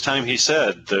the first time he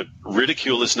said that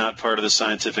ridicule is not part of the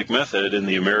scientific method, and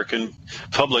the American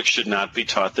public should not be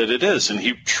taught that it is. And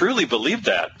he truly believed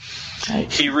that.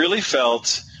 Right. He really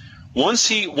felt once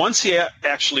he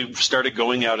actually started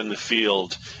going out in the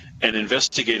field and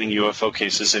investigating UFO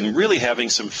cases and really having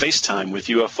some face time with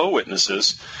UFO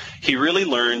witnesses, he really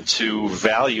learned to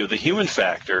value the human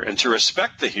factor and to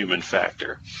respect the human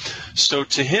factor. So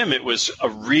to him, it was a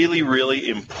really, really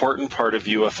important part of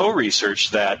UFO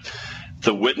research that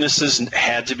the witnesses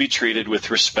had to be treated with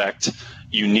respect.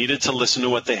 You needed to listen to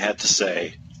what they had to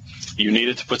say. You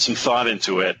needed to put some thought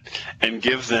into it and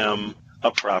give them a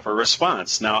proper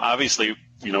response. Now, obviously,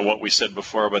 what we said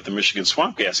before about the Michigan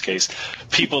swamp gas case,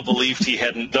 people believed he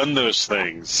hadn't done those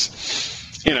things,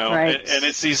 right. And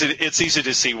it's easy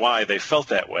to see why they felt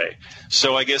that way.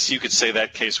 So I guess you could say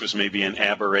that case was maybe an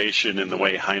aberration in the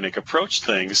way Hynek approached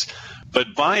things.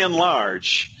 But by and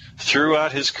large,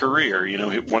 throughout his career,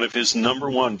 one of his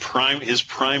his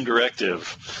prime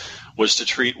directive was to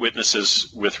treat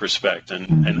witnesses with respect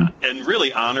and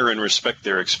really honor and respect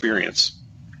their experience.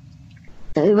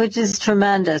 Which is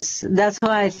tremendous. That's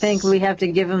why I think we have to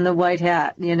give him the white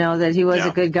hat, that he was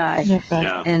a good guy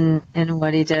in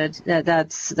what he did.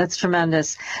 That's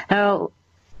tremendous. Now,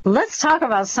 let's talk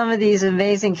about some of these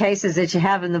amazing cases that you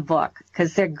have in the book,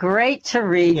 because they're great to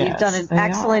read. Yes, you've done an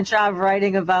excellent job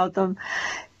writing about them.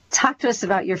 Talk to us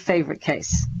about your favorite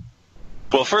case.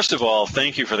 Well, first of all,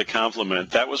 thank you for the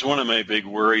compliment. That was one of my big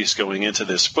worries going into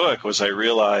this book, was I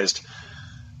realized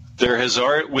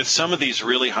with some of these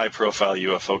really high-profile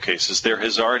UFO cases, there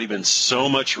has already been so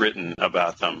much written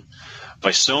about them by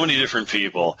so many different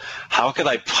people. How could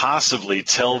I possibly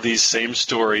tell these same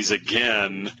stories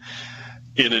again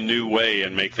in a new way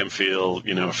and make them feel,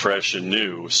 fresh and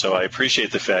new? So I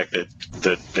appreciate the fact that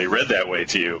they read that way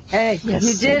to you. Hey, yes,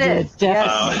 you did it.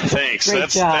 Yes. Thanks.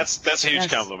 That's a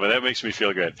huge compliment. That makes me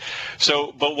feel good.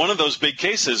 So, but one of those big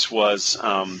cases was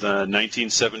the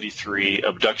 1973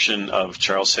 abduction of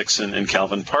Charles Hickson and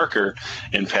Calvin Parker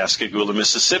in Pascagoula,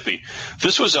 Mississippi.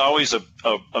 This was always a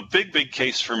big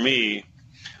case for me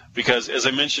because, as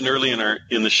I mentioned early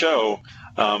in the show,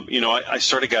 I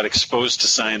sort of got exposed to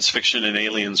science fiction and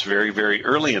aliens very, very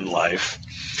early in life.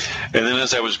 And then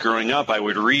as I was growing up, I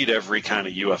would read every kind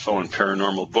of UFO and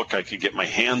paranormal book I could get my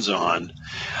hands on.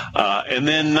 And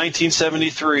then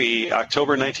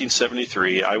October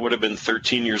 1973, I would have been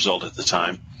 13 years old at the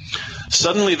time.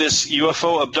 Suddenly this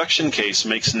UFO abduction case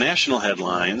makes national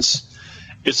headlines.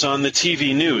 It's on the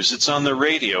TV news. It's on the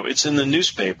radio. It's in the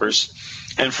newspapers.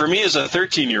 And for me as a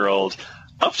 13-year-old,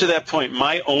 up to that point,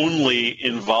 my only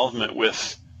involvement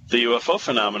with the UFO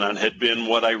phenomenon had been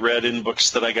what I read in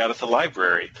books that I got at the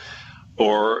library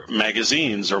or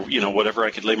magazines or, whatever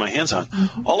I could lay my hands on.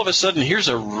 Mm-hmm. All of a sudden, here's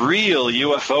a real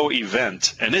UFO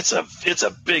event, and it's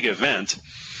a big event.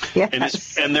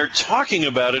 Yes. And they're talking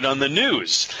about it on the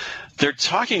news. They're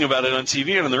talking about it on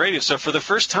TV and on the radio. So for the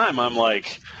first time, I'm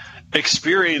like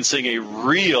experiencing a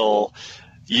real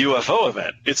UFO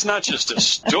event. It's not just a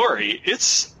story;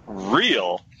 it's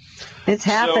real. It's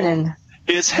happening. So,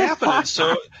 it's happening.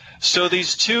 So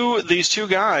these two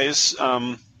guys,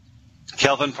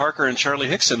 Calvin Parker and Charlie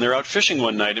Hickson, they're out fishing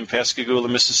one night in Pascagoula,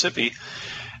 Mississippi,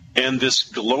 and this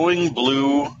glowing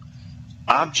blue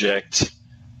object,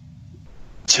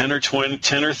 10 or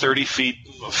 30 feet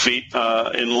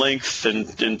in length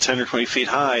and 10 or 20 feet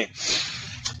high,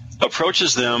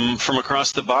 approaches them from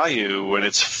across the bayou, and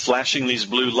it's flashing these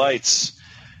blue lights,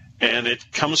 and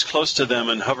it comes close to them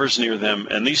and hovers near them,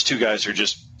 and these two guys are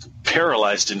just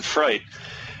paralyzed in fright.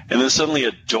 And then suddenly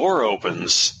a door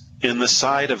opens in the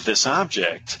side of this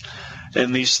object,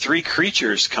 and these three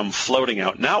creatures come floating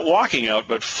out, not walking out,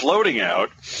 but floating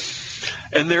out.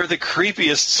 And they're the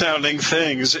creepiest sounding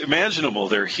things imaginable.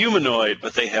 They're humanoid,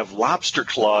 but they have lobster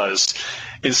claws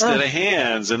instead of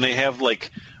hands, and they have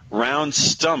like round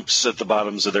stumps at the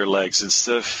bottoms of their legs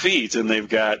instead of feet, and they've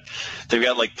got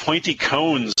like pointy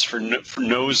cones for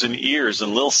nose and ears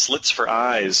and little slits for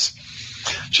eyes.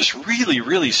 Just really,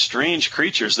 really strange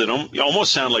creatures that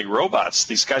almost sound like robots.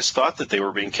 These guys thought that they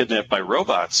were being kidnapped by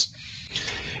robots.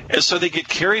 And so they get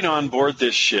carried on board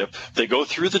this ship. They go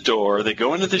through the door. They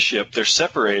go into the ship. They're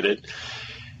separated.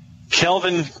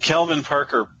 Calvin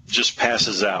Parker just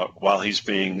passes out while he's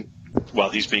being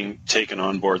taken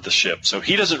on board the ship. So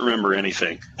he doesn't remember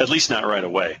anything, at least not right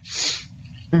away.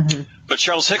 Mm-hmm. But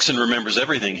Charles Hickson remembers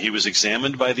everything. He was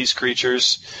examined by these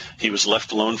creatures. He was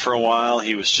left alone for a while.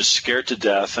 He was just scared to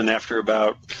death. And after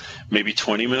about maybe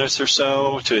 20 minutes or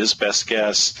so, to his best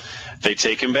guess, they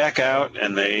take him back out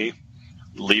and they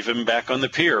leave him back on the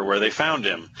pier where they found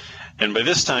him. And by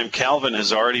this time, Calvin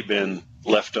has already been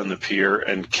left on the pier,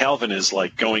 and Calvin is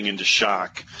like going into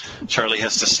shock. Charlie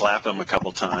has to slap him a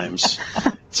couple times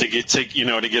to get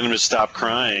him to stop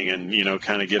crying and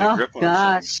kind of get a grip on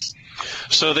him.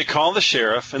 So they call the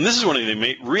sheriff, and this is one of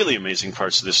the really amazing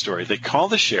parts of this story. They call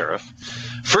the sheriff.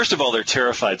 First of all, they're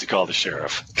terrified to call the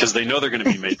sheriff because they know they're going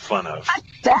to be made fun of.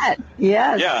 That,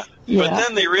 yes. Yeah. But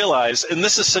then they realize, and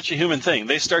this is such a human thing,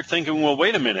 they start thinking, well,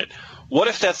 wait a minute. What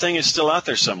if that thing is still out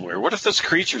there somewhere? What if those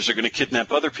creatures are going to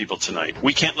kidnap other people tonight?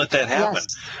 We can't let that happen.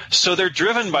 Yes. So they're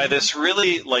driven by this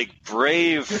really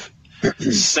brave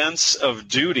sense of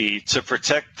duty to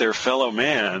protect their fellow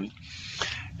man.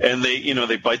 And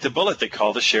they bite the bullet. They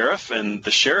call the sheriff, and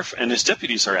the sheriff and his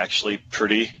deputies are actually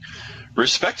pretty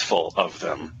respectful of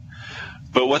them.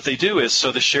 But what they do is,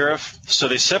 so they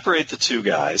separate the two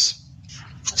guys,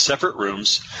 separate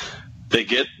rooms. They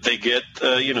get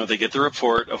the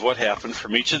report of what happened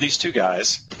from each of these two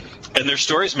guys, and their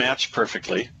stories match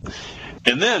perfectly.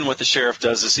 And then what the sheriff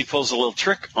does is he pulls a little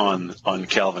trick on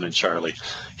Calvin and Charlie.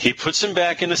 He puts them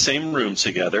back in the same room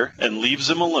together and leaves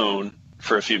them alone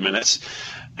for a few minutes.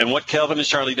 And what Calvin and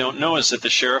Charlie don't know is that the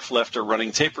sheriff left a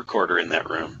running tape recorder in that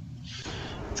room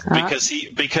because he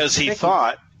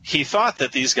thought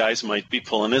that these guys might be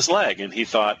pulling his leg, and he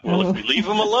thought, well, if we leave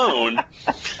them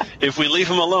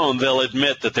alone, they'll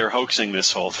admit that they're hoaxing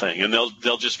this whole thing, and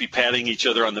they'll just be patting each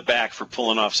other on the back for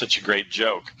pulling off such a great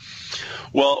joke.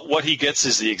 Well, what he gets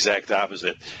is the exact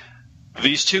opposite.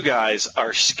 These two guys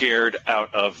are scared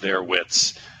out of their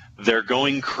wits. They're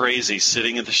going crazy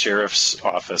sitting at the sheriff's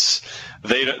office.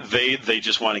 They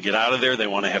just want to get out of there. They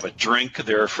want to have a drink.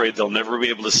 They're afraid they'll never be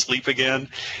able to sleep again.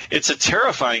 It's a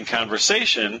terrifying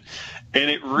conversation,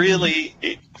 and it really,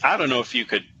 I don't know if you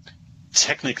could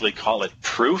technically call it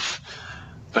proof,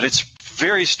 but it's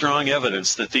very strong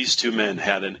evidence that these two men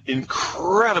had an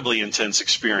incredibly intense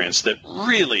experience that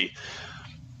really,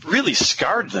 really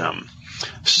scarred them.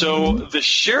 So the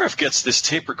sheriff gets this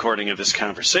tape recording of this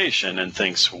conversation and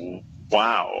thinks,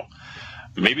 wow,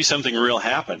 maybe something real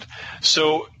happened.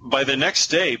 So by the next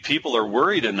day, people are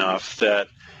worried enough that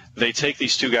they take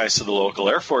these two guys to the local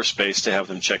Air Force base to have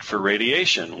them checked for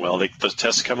radiation. Well, the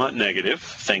tests come out negative,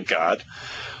 thank God.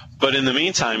 But in the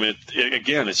meantime,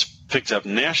 it's picked up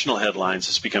national headlines.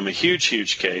 It's become a huge,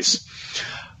 huge case.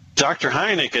 Dr.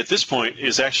 Hynek at this point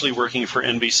is actually working for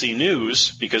NBC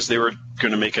News because they were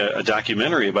going to make a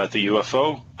documentary about the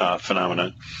UFO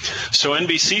phenomenon. So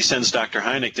NBC sends Dr.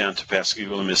 Hynek down to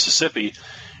Pascagoula, Mississippi.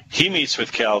 He meets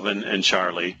with Calvin and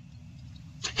Charlie.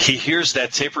 He hears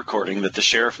that tape recording that the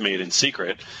sheriff made in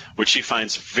secret, which he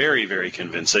finds very, very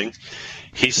convincing.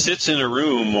 He sits in a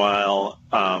room while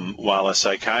a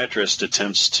psychiatrist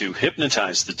attempts to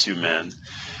hypnotize the two men.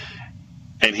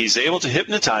 And he's able to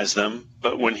hypnotize them,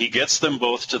 but when he gets them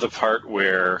both to the part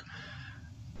where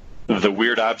the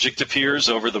weird object appears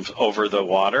over the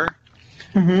water,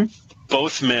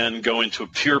 both men go into a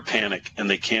pure panic and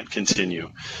they can't continue.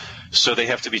 So they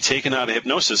have to be taken out of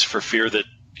hypnosis for fear that,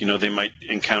 they might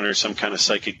encounter some kind of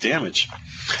psychic damage.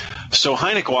 So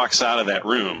Hynek walks out of that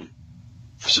room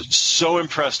so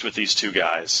impressed with these two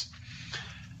guys.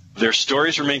 Their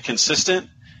stories remain consistent.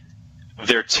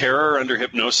 Their terror under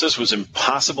hypnosis was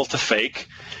impossible to fake.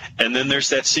 And then there's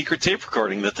that secret tape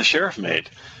recording that the sheriff made,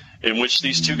 in which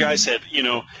these two guys had,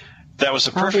 that was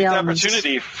a perfect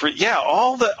opportunity for,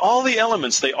 all the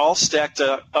elements, they all stacked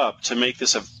up to make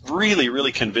this a really,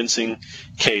 really convincing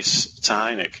case to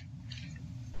Hynek.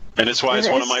 And it's why it's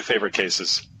one of my favorite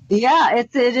cases. Yeah,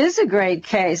 it is a great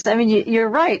case. I mean, you're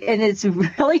right. And it's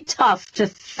really tough to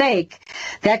fake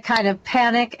that kind of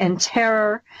panic and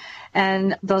terror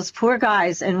and those poor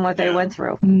guys and what they went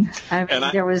through. I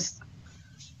mean, there was...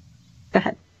 Go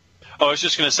ahead. Oh, I was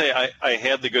just going to say, I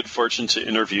had the good fortune to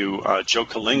interview Joe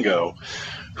Kalingo,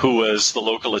 who was the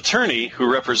local attorney who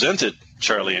represented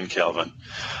Charlie and Calvin.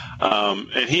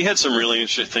 And he had some really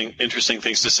interesting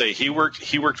things to say. He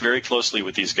worked very closely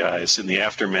with these guys in the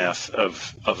aftermath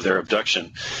of their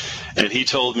abduction. And he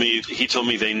told me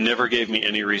they never gave me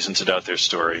any reason to doubt their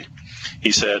story.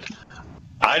 He said,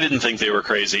 I didn't think they were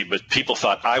crazy, but people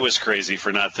thought I was crazy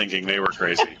for not thinking they were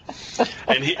crazy.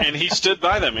 and he stood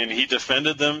by them, and he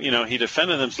defended them. He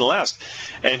defended them to the last.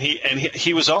 And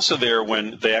he was also there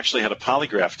when they actually had a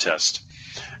polygraph test.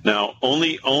 Now,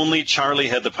 only Charlie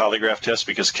had the polygraph test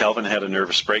because Calvin had a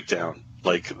nervous breakdown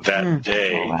like that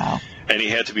day, and he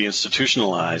had to be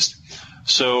institutionalized.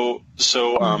 So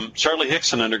Charlie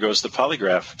Hickson undergoes the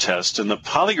polygraph test, and the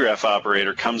polygraph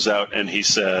operator comes out and he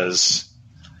says,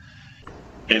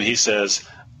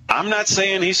 I'm not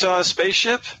saying he saw a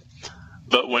spaceship,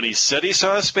 but when he said he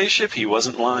saw a spaceship, he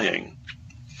wasn't lying.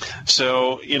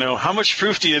 So, how much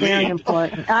proof do you need? Very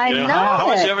important. I know how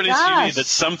much evidence do you need that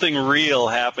something real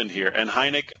happened here? And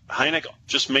Hynek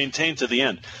just maintained to the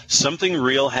end, something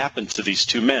real happened to these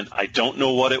two men. I don't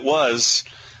know what it was,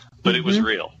 but it was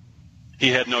real. He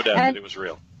had no doubt that it was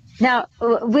real. Now,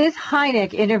 with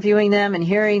Hynek interviewing them and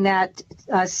hearing that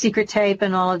secret tape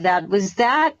and all of that, was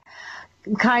that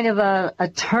kind of a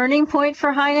turning point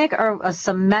for Hynek, or a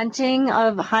cementing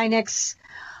of Hynek's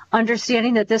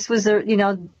understanding that this was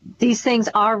these things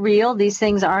are real, these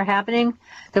things are happening,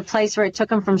 the place where it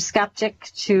took him from skeptic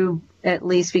to, at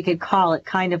least we could call it,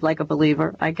 kind of like a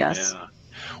believer, I guess. Yeah.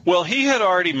 Well, he had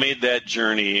already made that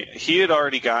journey. He had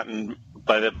already gotten,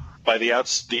 by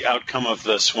the outcome of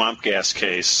the swamp gas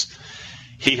case,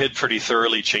 he had pretty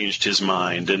thoroughly changed his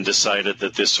mind and decided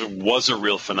that this was a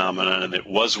real phenomenon and it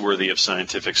was worthy of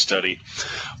scientific study.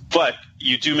 But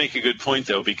you do make a good point,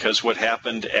 though, because what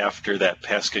happened after that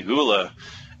Pascagoula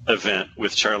event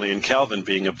with Charlie and Calvin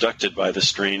being abducted by the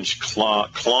strange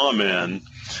clawmen,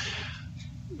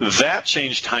 that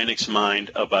changed Hynek's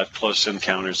mind about close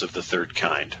encounters of the third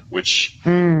kind, which,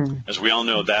 as we all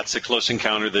know, that's a close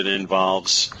encounter that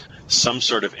involves some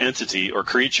sort of entity or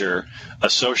creature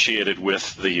associated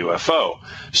with the UFO.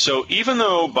 So even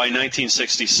though by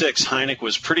 1966 Hynek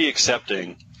was pretty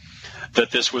accepting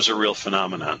that this was a real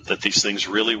phenomenon, that these things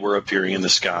really were appearing in the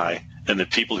sky, and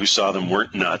that people who saw them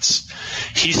weren't nuts,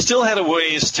 he still had a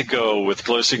ways to go with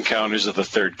close encounters of the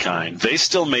third kind. They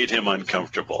still made him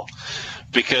uncomfortable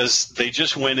because they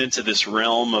just went into this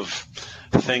realm of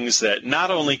things that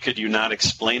not only could you not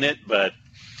explain it, but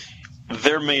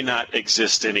there may not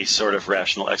exist any sort of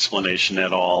rational explanation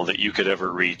at all that you could ever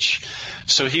reach.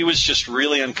 So he was just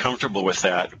really uncomfortable with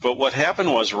that. But what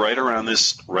happened was right around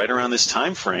this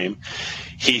time frame,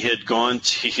 he had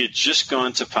just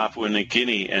gone to Papua New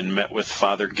Guinea and met with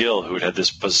Father Gill, who had this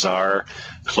bizarre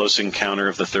close encounter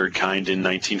of the third kind in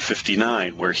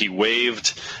 1959, where he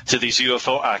waved to these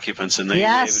UFO occupants and they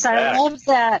waved back. I love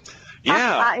that.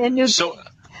 Yeah. So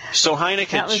Hynek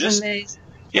had just amazing.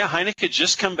 Yeah, Hynek had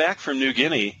just come back from New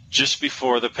Guinea just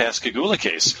before the Pascagoula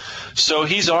case. So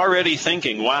he's already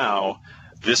thinking, wow,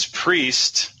 this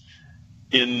priest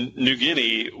in New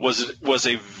Guinea was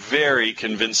a very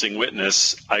convincing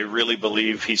witness. I really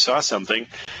believe he saw something.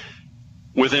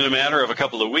 Within a matter of a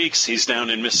couple of weeks, he's down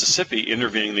in Mississippi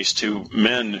interviewing these two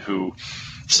men who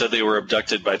said they were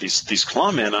abducted by these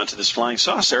clawmen onto this flying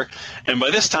saucer. And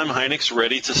by this time, Hynek's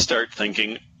ready to start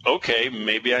thinking, okay,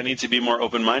 maybe I need to be more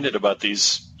open-minded about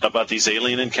these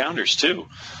alien encounters too.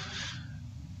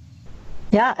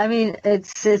 Yeah, I mean,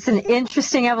 it's an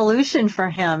interesting evolution for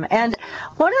him. And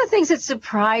one of the things that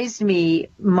surprised me,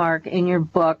 Mark, in your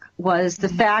book was the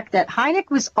fact that Hynek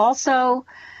was also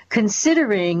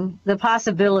considering the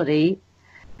possibility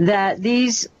that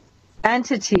these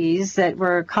entities that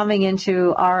were coming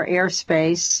into our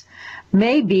airspace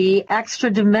may be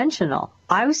extra-dimensional.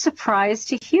 I was surprised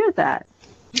to hear that.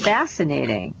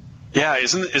 Fascinating. Yeah,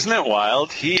 isn't that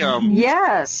wild?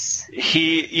 Yes.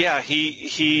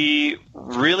 He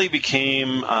really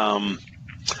became,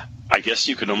 I guess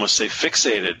you could almost say,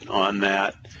 fixated on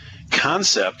that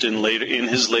concept in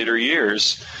his later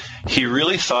years. He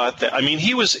really thought that, I mean,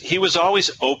 he was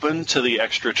always open to the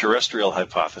extraterrestrial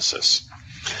hypothesis.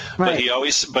 Right.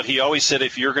 But he always said,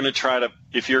 if you're going to try to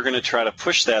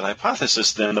push that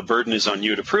hypothesis, then the burden is on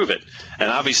you to prove it. And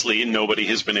obviously, nobody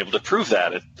has been able to prove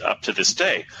that up to this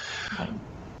day.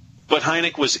 But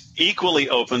Hynek was equally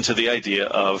open to the idea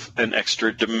of an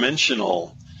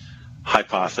extra-dimensional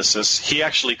hypothesis. He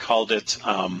actually called it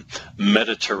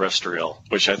metaterrestrial,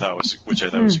 which I thought was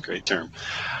a great term.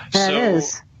 That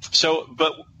is.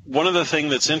 But one of the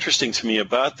things that's interesting to me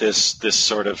about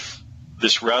this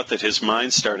route that his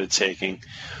mind started taking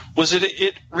was that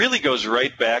it really goes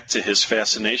right back to his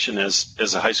fascination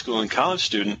as a high school and college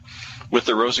student with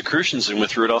the Rosicrucians and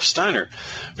with Rudolf Steiner.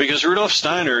 Because Rudolf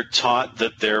Steiner taught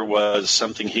that there was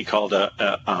something he called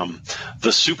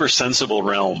the supersensible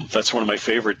realm. That's one of my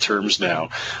favorite terms now.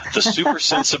 The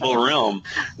supersensible realm,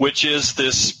 which is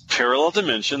this parallel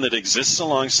dimension that exists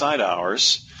alongside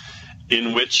ours,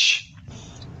 in which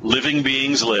living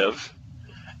beings live.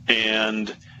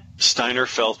 And Steiner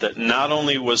felt that not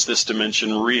only was this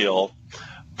dimension real,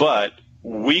 but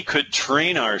we could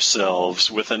train ourselves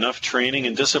with enough training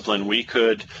and discipline. We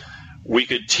could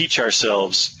teach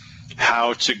ourselves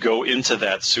how to go into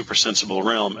that supersensible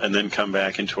realm and then come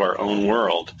back into our own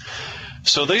world.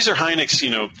 So these are Hynek's,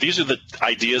 these are the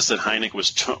ideas that Hynek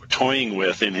was toying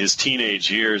with in his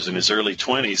teenage years, in his early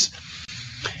 20s.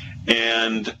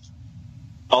 And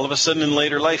all of a sudden in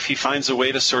later life, he finds a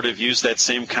way to sort of use that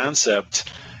same concept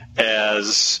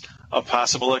as a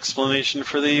possible explanation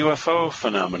for the UFO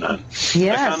phenomenon.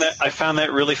 Yes. I found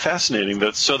that really fascinating.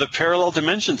 So the parallel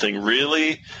dimension thing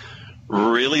really,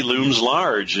 really looms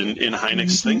large in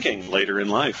Hynek's thinking later in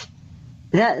life.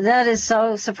 That is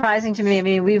so surprising to me. I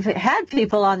mean, we've had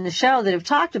people on the show that have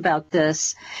talked about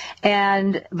this,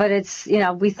 but it's,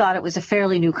 we thought it was a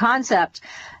fairly new concept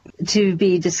to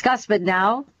be discussed, but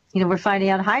now, we're finding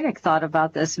out Hynek thought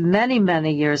about this many,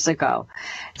 many years ago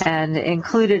and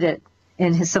included it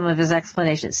in some of his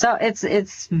explanations. So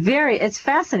it's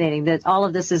fascinating that all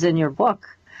of this is in your book.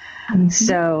 Mm-hmm.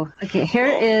 So, okay,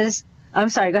 I'm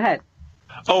sorry, go ahead.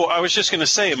 Oh, I was just going to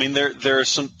say, I mean, there are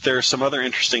some other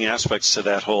interesting aspects to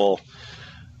that whole,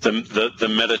 the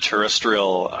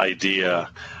metaterrestrial idea.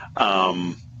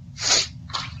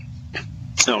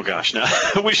 Oh, gosh, now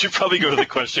we should probably go to the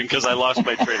question because I lost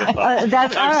my train of thought.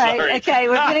 That's all right. Sorry. Okay,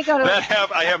 we're going to go to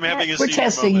I am having a We're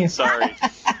testing moment. you. Sorry.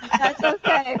 That's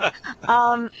okay.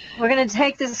 We're going to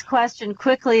take this question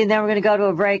quickly, and then we're going to go to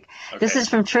a break. Okay. This is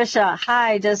from Tricia.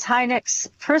 Hi, does Hynek's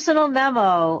personal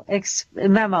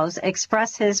memos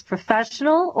express his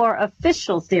professional or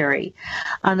official theory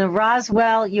on the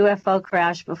Roswell UFO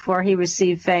crash before he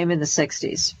received fame in the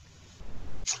 60s?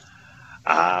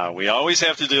 We always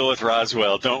have to deal with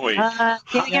Roswell, don't we?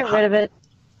 Can't get rid of it.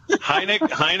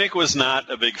 Hynek was not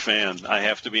a big fan, I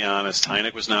have to be honest.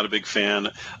 Hynek was not a big fan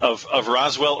of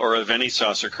Roswell or of any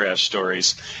saucer crash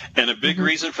stories. And a big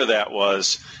reason for that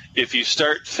was if you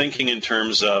start thinking in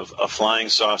terms of a flying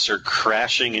saucer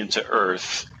crashing into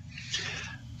Earth,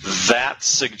 that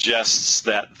suggests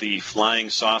that the flying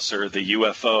saucer, the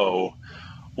UFO,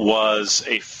 was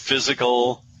a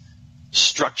physical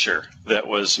structure that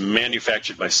was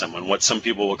manufactured by someone, what some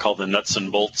people will call the nuts and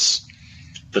bolts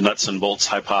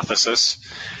hypothesis.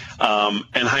 And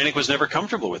Hynek was never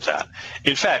comfortable with that.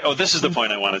 In fact, this is the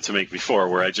point I wanted to make before,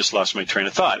 where I just lost my train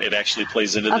of thought. It actually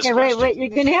plays into this question. Wait, you're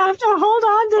going to have to hold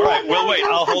on to that. All right, well, wait,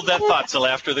 I'll hold that thought till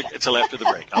after the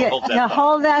break.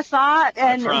 Hold that thought,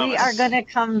 and we are going to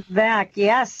come back.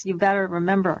 Yes, you better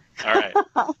remember. All right.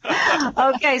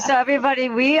 Okay, so everybody,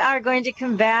 we are going to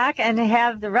come back and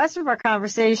have the rest of our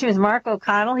conversation with Mark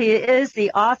O'Connell. He is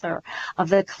the author of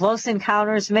the Close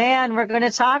Encounters Man. We're going to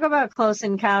talk about Close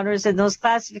Encounters and those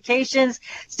classifications,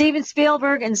 Steven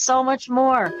Spielberg, and so much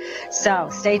more. So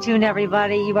stay tuned,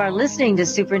 everybody. You are listening to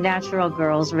Supernatural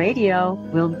Girlz Radio.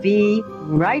 We'll be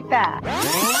right back.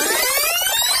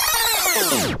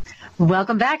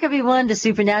 Welcome back, everyone, to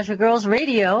Supernatural Girlz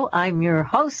Radio. I'm your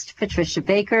host, Patricia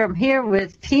Baker. I'm here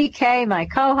with PK, my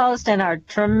co-host, and our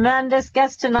tremendous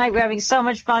guest tonight. We're having so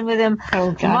much fun with him.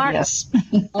 Oh, God, Mark yes.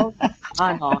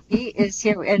 O'Connell. He is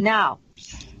here. And now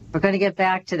we're going to get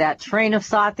back to that train of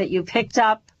thought that you picked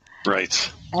up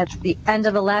right at the end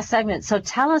of the last segment. So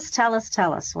tell us,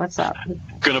 what's up?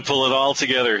 Going to pull it all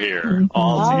together here.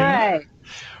 All right.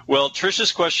 Well,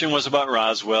 Trish's question was about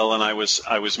Roswell, and I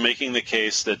was making the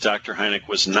case that Dr. Hynek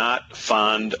was not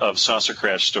fond of saucer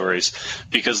crash stories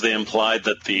because they implied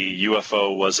that the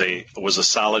UFO was a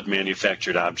solid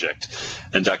manufactured object,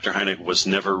 and Dr. Hynek was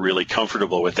never really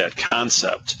comfortable with that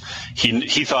concept.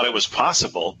 He thought it was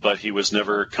possible, but he was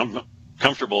never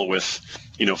comfortable with,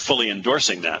 fully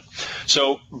endorsing that.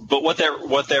 So, but what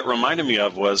that reminded me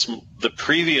of was the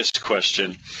previous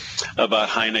question about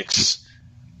Hynek's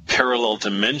parallel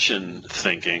dimension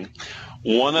thinking.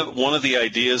 One of the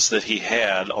ideas that he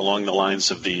had along the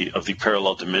lines of the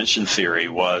parallel dimension theory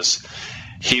was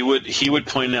he would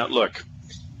point out, look,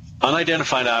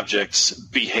 unidentified objects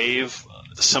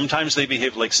sometimes they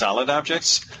behave like solid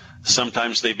objects,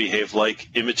 sometimes they behave like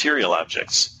immaterial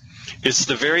objects. It's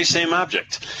the very same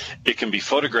object. It can be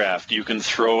photographed. You can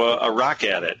throw a rock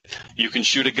at it. You can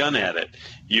shoot a gun at it.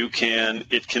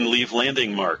 It can leave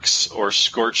landing marks or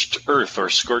scorched earth or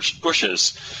scorched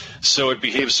bushes. So it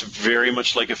behaves very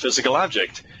much like a physical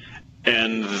object.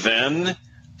 And then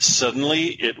suddenly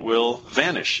it will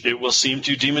vanish. It will seem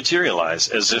to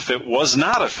dematerialize as if it was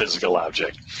not a physical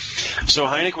object. So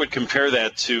Hynek would compare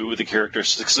that to the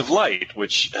characteristics of light,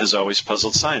 which has always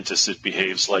puzzled scientists. It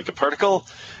behaves like a particle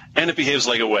and it behaves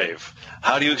like a wave.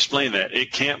 How do you explain that?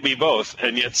 It can't be both,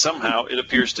 and yet somehow it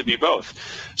appears to be both.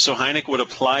 So Hynek would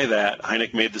apply that.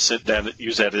 Hynek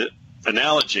use that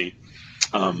analogy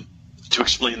to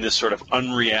explain this sort of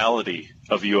unreality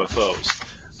of UFOs.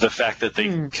 The fact that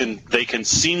they can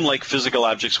seem like physical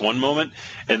objects one moment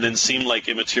and then seem like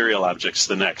immaterial objects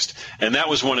the next. And that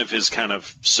was one of his kind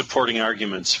of supporting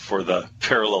arguments for the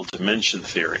parallel dimension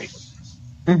theory.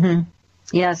 Mm-hmm.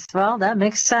 Yes, well, that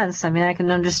makes sense. I mean, I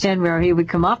can understand where he would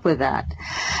come up with that.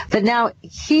 But now,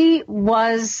 he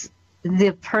was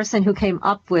the person who came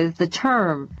up with the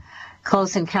term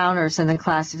close encounters and the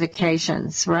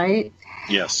classifications, right?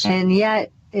 Yes. And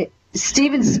yet,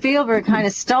 Steven Spielberg kind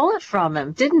of stole it from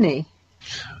him, didn't he?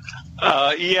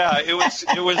 Yeah, it was.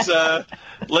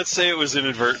 Let's say it was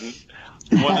inadvertent.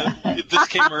 I'm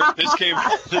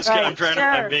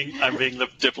being the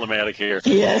diplomatic here.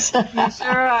 Yes, you sure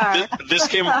are. This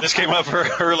came up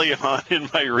early on in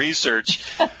my research.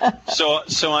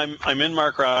 So I'm in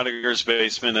Mark Rodiger's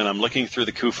basement and I'm looking through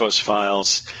the Kufos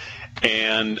files,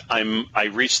 and I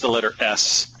reach the letter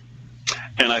S.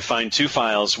 And I find two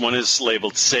files. One is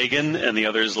labeled Sagan, and the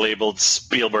other is labeled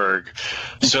Spielberg.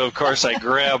 So, of course, I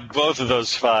grab both of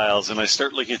those files, and I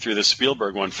start looking through the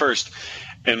Spielberg one first.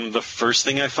 And the first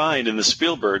thing I find in the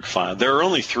Spielberg file, there are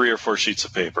only 3 or 4 sheets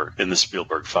of paper in the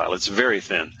Spielberg file. It's very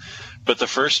thin. But the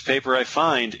first paper I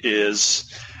find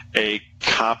is a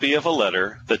copy of a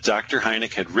letter that Dr.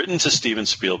 Hynek had written to Steven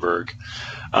Spielberg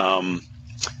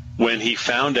when he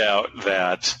found out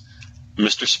that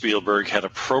Mr. Spielberg had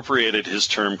appropriated his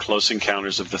term Close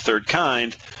Encounters of the Third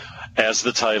Kind as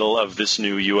the title of this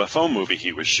new UFO movie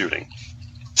he was shooting.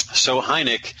 So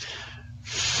Hynek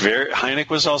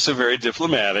was also very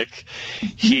diplomatic.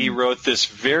 He wrote this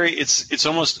it's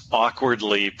almost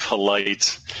awkwardly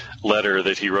polite letter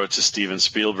that he wrote to Steven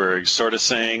Spielberg, sort of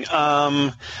saying,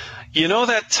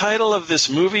 that title of this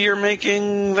movie you're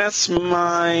making, that's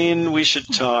mine. We should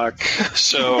talk.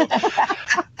 So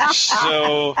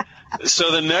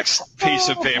the next piece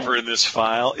of paper in this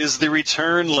file is the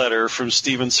return letter from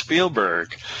Steven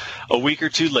Spielberg. A week or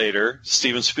two later,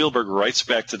 Steven Spielberg writes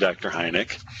back to Dr.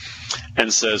 Hynek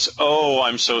and says, "Oh,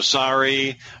 I'm so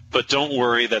sorry, but don't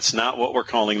worry, that's not what we're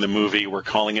calling the movie. We're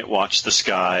calling it Watch the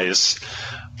Skies."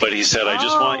 But he said,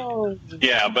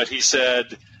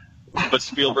 but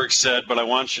Spielberg said, "But I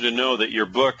want you to know that your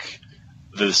book,"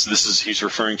 he's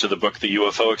referring to the book The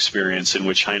UFO Experience, in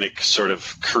which Hynek sort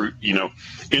of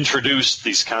introduced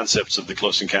these concepts of the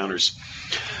close encounters.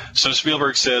 So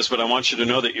Spielberg says, "But I want you to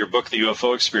know that your book The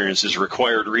UFO Experience is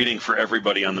required reading for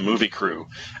everybody on the movie crew.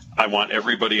 I want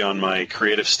everybody on my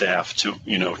creative staff to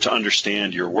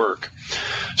understand your work."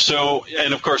 So,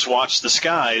 and of course, Watch the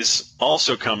Skies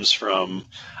also comes from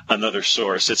another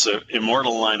source. It's an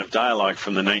immortal line of dialogue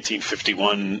from the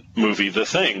 1951 movie The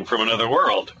Thing from Another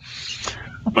World.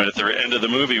 But at the end of the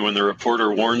movie, when the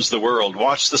reporter warns the world,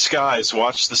 "Watch the skies,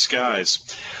 watch the skies."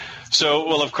 So,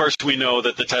 well, of course, we know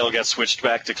that the title got switched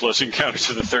back to Close Encounters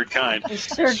of the Third Kind. It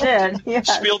sure did, yes.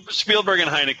 Spielberg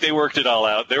and Hynek, they worked it all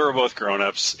out. They were both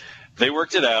grown-ups. They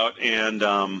worked it out, and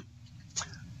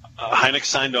Hynek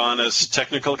signed on as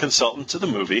technical consultant to the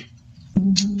movie.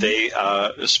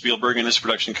 Spielberg and his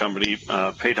production company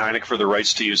paid Hynek for the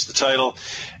rights to use the title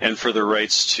and for the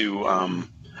rights to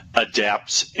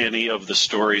adapt any of the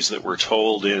stories that were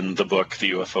told in the book, The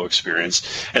UFO Experience.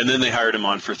 And then they hired him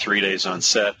on for 3 days on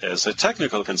set as a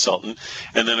technical consultant.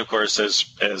 And then, of course,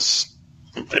 as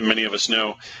many of us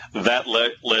know, that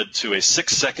led to a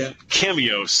 6-second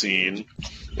cameo scene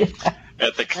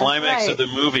at the climax of the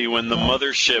movie when the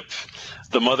mothership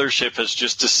has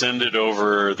just descended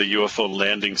over the UFO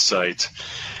landing site,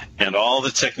 and all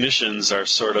the technicians are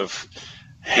sort of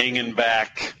hanging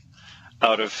back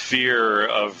out of fear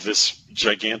of this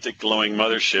gigantic glowing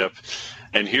mothership.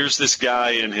 And here's this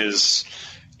guy in his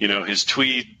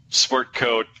tweed sport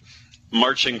coat,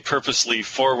 marching purposely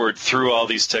forward through all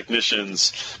these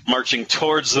technicians, marching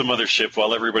towards the mothership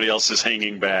while everybody else is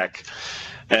hanging back.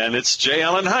 And it's J.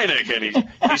 Allen Hynek, and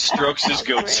he strokes his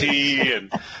goatee,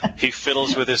 and he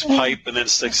fiddles with his pipe and then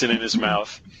sticks it in his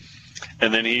mouth.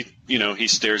 And then he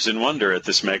stares in wonder at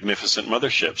this magnificent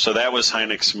mothership. So that was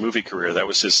Hynek's movie career. That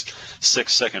was his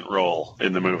 6-second role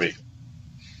in the movie.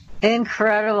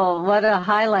 Incredible. What a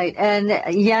highlight.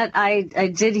 And yet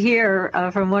I did hear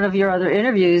from one of your other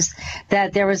interviews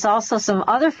that there was also some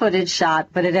other footage shot,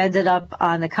 but it ended up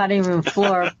on the cutting room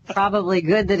floor. Probably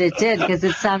good that it did, because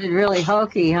it sounded really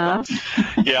hokey, huh?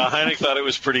 Yeah, Hynek thought it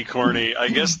was pretty corny. I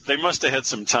guess they must have had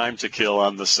some time to kill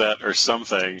on the set or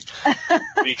something.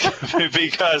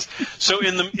 Because so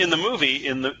in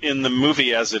the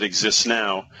movie as it exists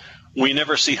now, we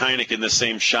never see Hynek in the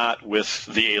same shot with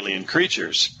the alien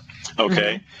creatures.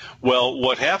 Okay. Mm-hmm. Well,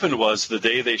 what happened was the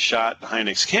day they shot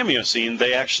Hynek's cameo scene,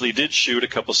 they actually did shoot a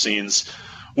couple scenes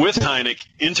with Hynek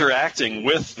interacting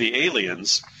with the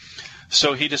aliens.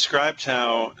 So he described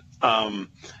how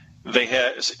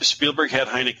Spielberg had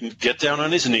Hynek get down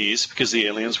on his knees because the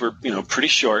aliens were, pretty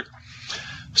short.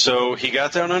 So he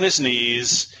got down on his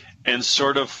knees and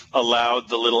sort of allowed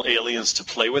the little aliens to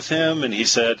play with him. And he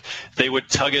said they would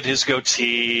tug at his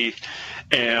goatee,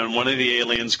 and one of the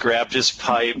aliens grabbed his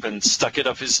pipe and stuck it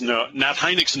up his nose, not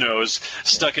Hynek's nose,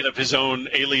 stuck it up his own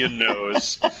alien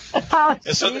nose. Oh,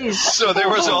 so there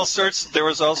was all sorts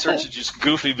of just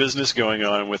goofy business going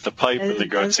on with the pipe and the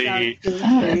goatee.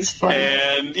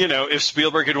 And, if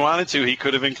Spielberg had wanted to, he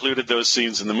could have included those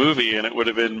scenes in the movie, and it would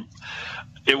have been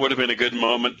a good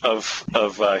moment of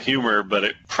humor, but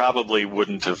it probably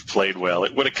wouldn't have played well.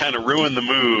 It would have kind of ruined the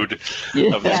mood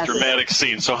of this dramatic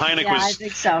scene. So Hynek I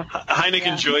think so. Hynek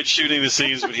enjoyed shooting the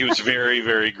scenes, but he was very,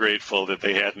 very grateful that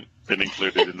they hadn't been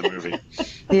included in the movie.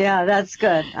 Yeah, that's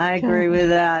good. I agree with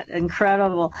that.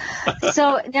 Incredible.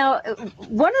 So now,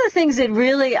 one of the things that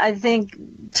really, I think,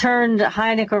 turned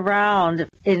Hynek around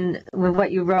with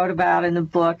what you wrote about in the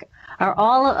book are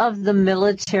all of the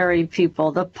military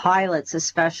people, the pilots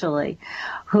especially,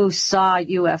 who saw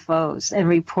UFOs and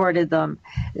reported them.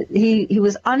 He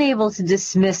was unable to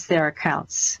dismiss their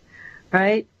accounts,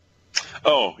 right?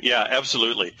 Oh, yeah,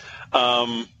 absolutely.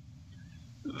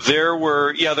 There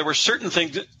were certain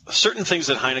things that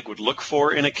Hynek would look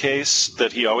for in a case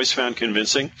that he always found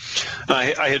convincing.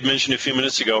 I had mentioned a few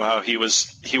minutes ago how he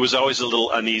was always a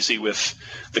little uneasy with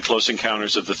the Close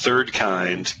Encounters of the Third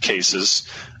Kind cases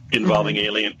involving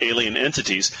alien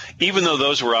entities, even though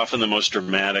those were often the most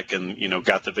dramatic and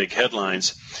got the big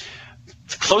headlines.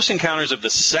 Close Encounters of the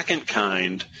Second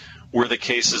Kind were the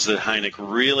cases that Hynek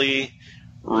really,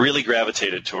 really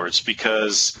gravitated towards,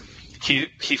 because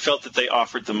he felt that they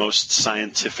offered the most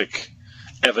scientific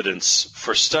evidence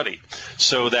for study.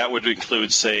 So that would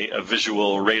include, say, a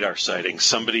visual radar sighting.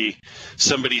 Somebody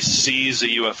sees a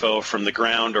UFO from the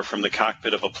ground or from the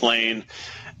cockpit of a plane,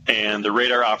 and the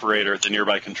radar operator at the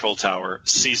nearby control tower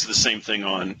sees the same thing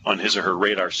on his or her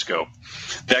radar scope.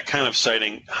 That kind of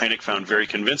sighting Hynek found very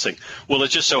convincing. Well, it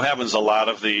just so happens a lot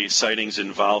of the sightings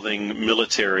involving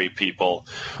military people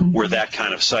were that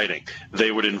kind of sighting.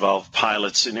 They would involve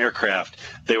pilots in aircraft.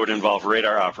 They would involve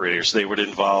radar operators. They would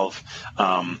involve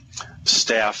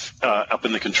staff up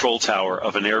in the control tower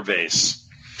of an air base.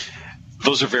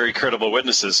 Those are very credible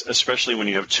witnesses, especially when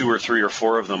you have 2 or 3 or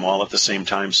 4 of them all at the same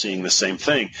time seeing the same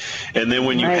thing. And then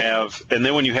when you have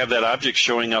that object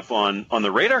showing up on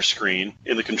the radar screen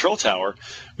in the control tower,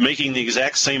 making the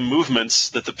exact same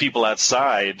movements that the people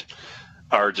outside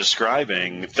are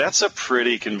describing, that's a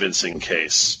pretty convincing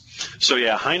case. So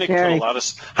yeah, Hynek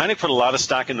put a lot of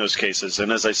stock in those cases,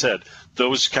 and as I said,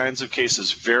 those kinds of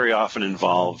cases very often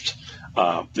involved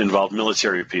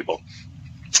military people.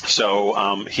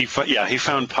 So he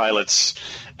found pilots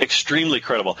extremely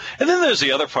credible. And then there's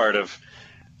the other part of,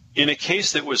 in a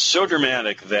case that was so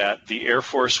dramatic that the Air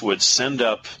Force would send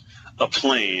up a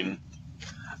plane,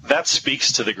 that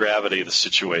speaks to the gravity of the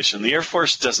situation. The Air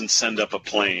Force doesn't send up a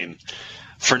plane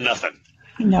for nothing.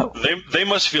 No. They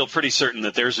must feel pretty certain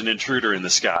that there's an intruder in the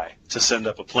sky to send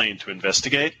up a plane to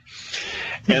investigate.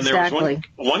 And there was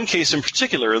one case in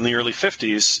particular in the early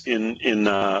 50s in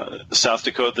South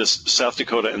Dakota, this South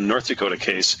Dakota and North Dakota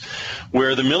case,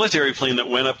 where the military plane that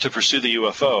went up to pursue the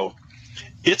UFO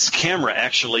its camera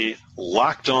actually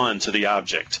locked on to the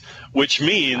object, which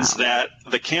means that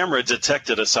the camera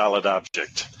detected a solid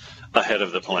object ahead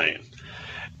of the plane.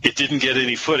 It didn't get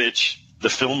any footage. The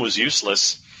film was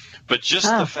useless, but just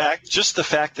the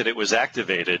fact that it was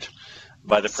activated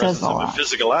by the presence of a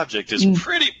physical object is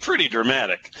pretty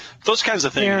dramatic. Those kinds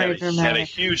of things had a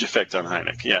huge effect on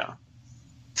Hynek. Yeah.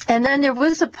 And then there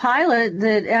was a pilot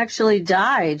that actually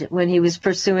died when he was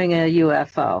pursuing a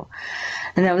UFO.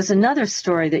 And that was another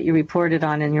story that you reported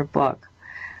on in your book,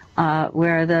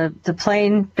 where the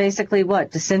plane basically,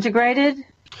 disintegrated?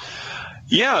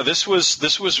 Yeah, this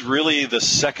was really the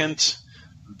second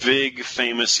big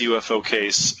famous UFO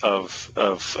case of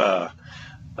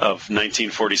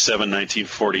 1947,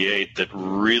 1948 that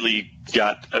really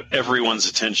got everyone's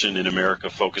attention in America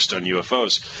focused on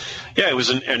UFOs. Yeah, it was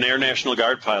an Air National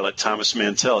Guard pilot, Thomas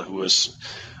Mantell, who was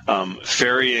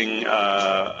ferrying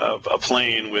a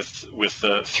plane with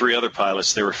three other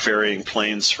pilots. They were ferrying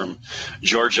planes from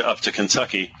Georgia up to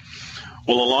Kentucky.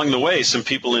 Well, along the way, some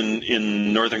people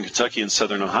in northern Kentucky and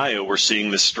southern Ohio were seeing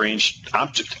this strange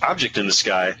object in the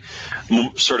sky,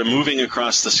 sort of moving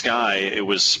across the sky. It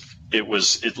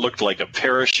looked like a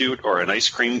parachute or an ice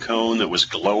cream cone that was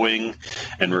glowing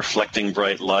and reflecting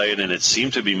bright light, and it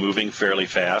seemed to be moving fairly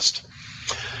fast.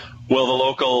 Well,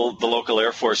 the local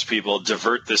Air Force people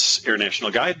divert this Air National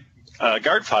Guard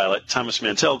pilot, Thomas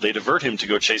Mantell. They divert him to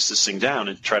go chase this thing down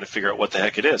and try to figure out what the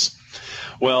heck it is.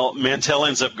 Well, Mantell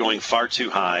ends up going far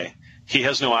too high. He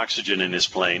has no oxygen in his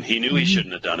plane. He knew he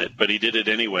shouldn't have done it, but he did it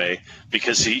anyway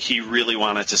because he really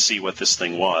wanted to see what this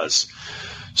thing was.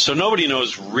 So nobody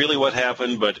knows really what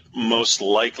happened, but most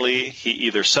likely he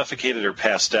either suffocated or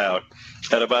passed out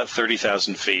at about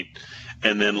 30,000 feet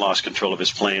and then lost control of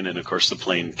his plane. And, of course, the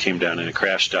plane came down in a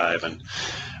crash dive, and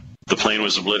the plane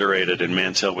was obliterated and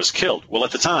Mantell was killed. Well,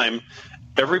 at the time,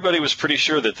 everybody was pretty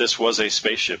sure that this was a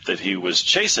spaceship that he was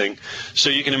chasing. So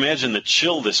you can imagine the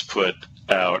chill this put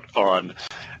out on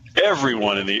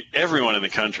everyone in the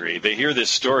country. They hear this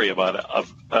story about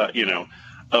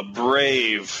a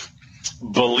brave,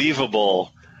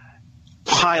 believable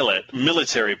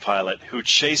military pilot who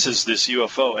chases this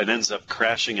UFO and ends up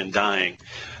crashing and dying.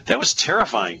 That was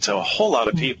terrifying to a whole lot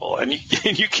of people, and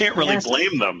you can't really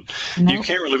blame them. No. You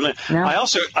can't really blame them. No.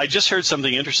 I just heard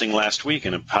something interesting last week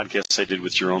in a podcast I did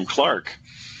with Jerome Clark.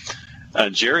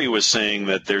 Jerry was saying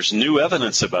that there's new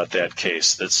evidence about that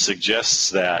case that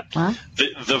suggests that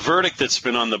the verdict that's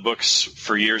been on the books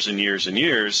for years and years and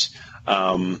years.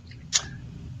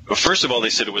 First of all, they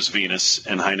said it was Venus,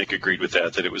 and Hynek agreed with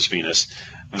that it was Venus.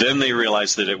 Then they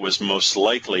realized that it was most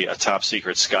likely a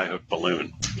top-secret skyhook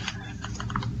balloon.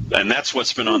 And that's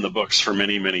what's been on the books for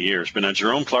many, many years. But now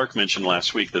Jerome Clark mentioned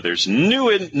last week that there's new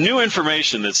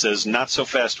information that says not so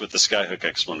fast with the skyhook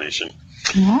explanation.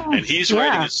 Yeah. And he's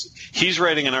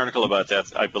writing an article about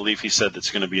that. I believe he said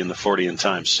that's going to be in the Fortean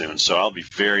Times soon. So I'll be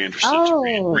very interested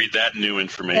to read that new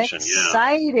information.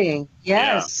 Exciting.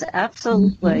 Yeah. Yes,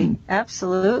 absolutely. Mm-hmm.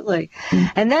 Absolutely.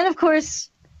 And then, of course,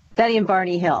 Betty and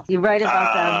Barney Hill. You write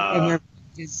about them in your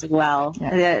book as well.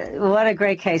 Yeah. What a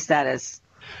great case that is.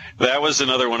 That was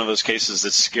another one of those cases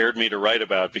that scared me to write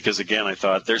about because, again, I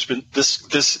thought there's been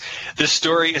this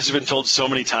story has been told so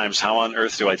many times. How on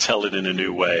earth do I tell it in a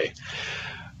new way?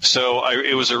 So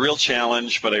it was a real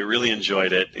challenge, but I really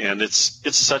enjoyed it, and it's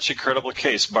such a credible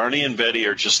case. Barney and Betty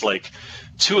are just like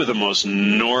two of the most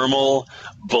normal,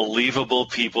 believable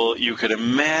people you could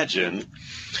imagine,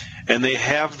 and they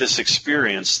have this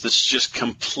experience that's just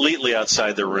completely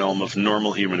outside the realm of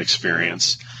normal human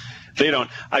experience. They don't.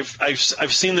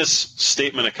 I've seen this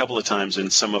statement a couple of times in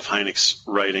some of Hynek's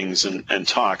writings and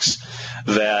talks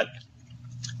that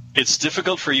it's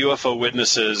difficult for UFO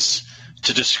witnesses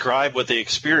to describe what they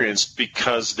experienced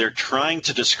because they're trying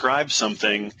to describe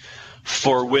something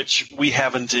for which we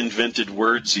haven't invented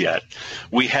words yet.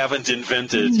 We haven't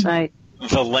invented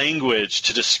the language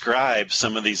to describe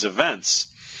some of these events.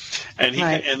 And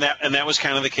that was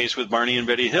kind of the case with Barney and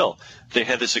Betty Hill. They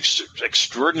had this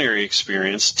extraordinary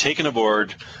experience, taken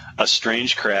aboard a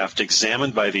strange craft,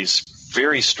 examined by these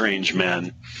very strange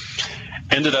men,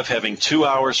 ended up having 2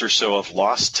 hours or so of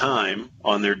lost time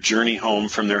on their journey home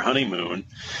from their honeymoon,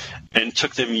 and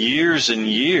took them years and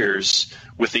years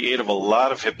with the aid of a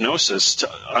lot of hypnosis to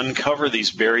uncover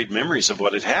these buried memories of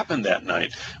what had happened that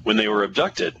night when they were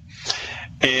abducted.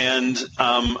 And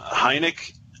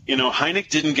Hynek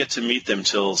didn't get to meet them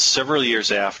till several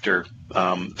years after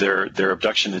their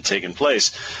abduction had taken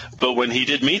place. But when he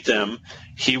did meet them,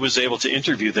 he was able to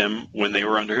interview them when they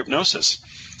were under hypnosis.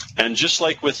 And just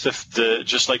like with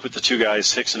the two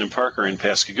guys, Hickson and Parker in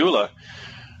Pascagoula,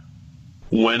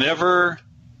 whenever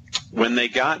when they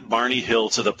got Barney Hill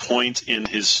to the point in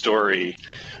his story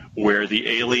where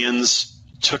the aliens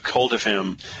took hold of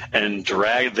him and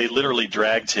they literally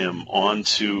dragged him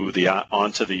onto the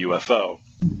UFO,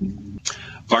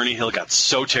 Barney Hill got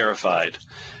so terrified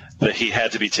that he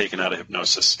had to be taken out of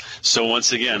hypnosis. So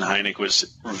once again, Hynek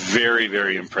was very,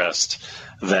 very impressed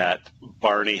that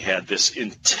Barney had this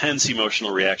intense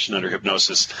emotional reaction under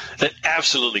hypnosis that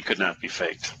absolutely could not be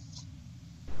faked.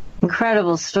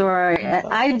 Incredible story.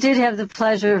 I did have the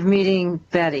pleasure of meeting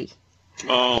Betty.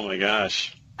 Oh, my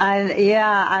gosh.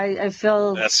 I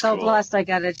feel That's so cool. blessed I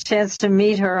got a chance to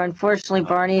meet her. Unfortunately,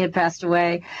 Barney had passed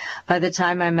away by the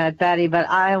time I met Betty, but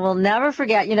I will never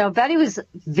forget. Betty was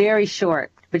very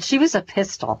short, but she was a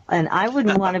pistol, and I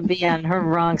wouldn't want to be on her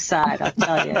wrong side, I'll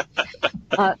tell you.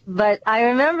 But I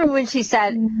remember when she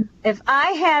said, if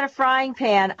I had a frying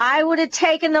pan, I would have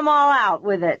taken them all out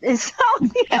with it. And so,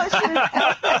 she was so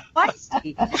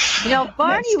feisty.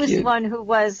 Barney was the one who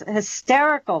was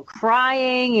hysterical,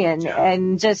 crying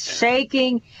and just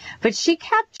shaking, but she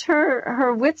kept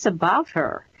her wits about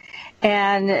her.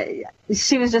 And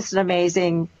she was just an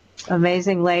amazing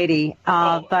lady.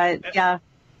 But yeah.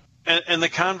 And the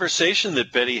conversation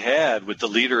that Betty had with the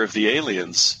leader of the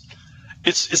aliens,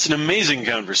 it's an amazing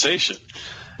conversation.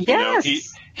 Yes.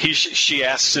 She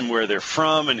asks him where they're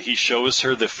from, and he shows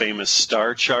her the famous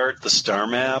star chart, the star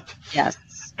map. Yes.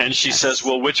 And she says,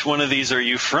 well, which one of these are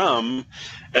you from?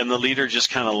 And the leader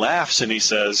just kind of laughs, and he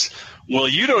says, well,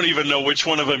 you don't even know which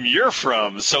one of them you're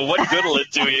from, so what good will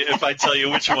it do you if I tell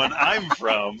you which one I'm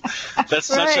from? That's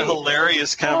such a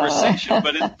hilarious conversation,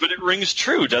 but it rings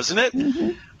true, doesn't it?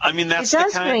 Mm-hmm. I mean, that's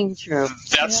ring true.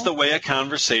 That's the way a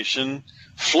conversation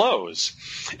flows.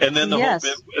 And then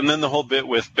the whole bit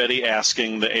with Betty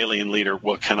asking the alien leader,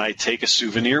 well, can I take a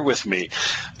souvenir with me?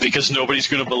 Because nobody's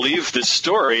going to believe this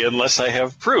story unless I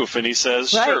have proof. And he says,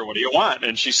 sure, what do you want?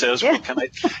 And she says, well,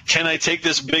 can I take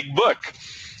this big book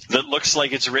that looks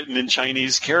like it's written in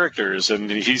Chinese characters? And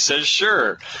he says,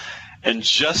 sure. And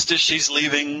just as she's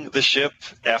leaving the ship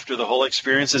after the whole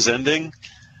experience is ending,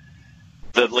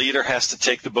 the leader has to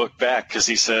take the book back because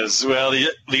he says, well,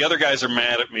 the other guys are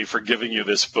mad at me for giving you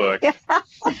this book.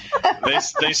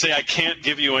 They say I can't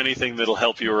give you anything that'll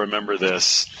help you remember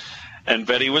this. And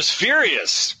Betty was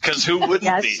furious because who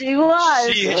wouldn't be? Yes, she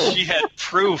was. She had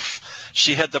proof.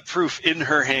 She had the proof in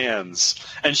her hands,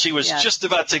 and she was just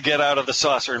about to get out of the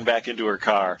saucer and back into her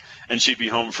car, and she'd be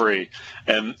home free.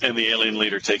 And the alien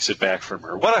leader takes it back from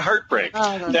her. What a heartbreak!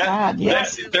 Oh, God,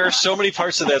 yes. There are so many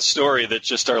parts of that story that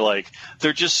just are like,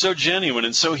 they're just so genuine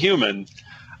and so human.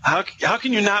 How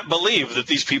can you not believe that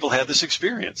these people had this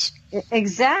experience?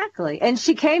 Exactly. And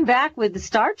she came back with the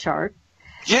star chart.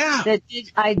 Yeah. That did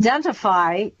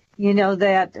identify,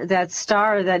 that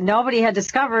star that nobody had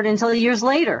discovered until years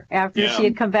later after she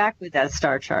had come back with that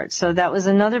star chart. So that was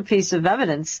another piece of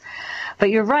evidence. But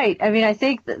you're right. I mean, I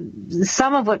think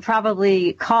some of what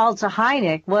probably called to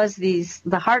Hynek was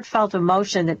the heartfelt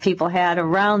emotion that people had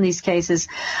around these cases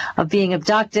of being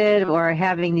abducted or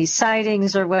having these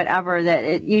sightings or whatever,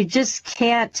 that you just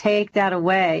can't take that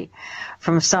away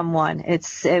from someone.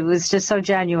 It was just so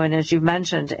genuine, as you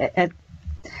mentioned.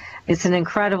 It's an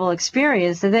incredible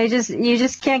experience, and you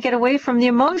just can't get away from the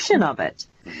emotion of it.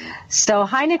 So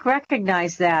Hynek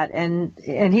recognized that, and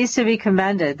he's to be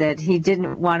commended that he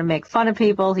didn't want to make fun of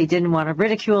people, he didn't want to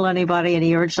ridicule anybody, and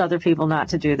he urged other people not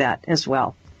to do that as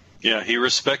well. Yeah, he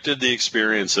respected the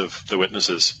experience of the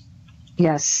witnesses.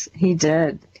 Yes, he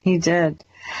did. He did.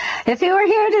 If he were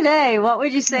here today, what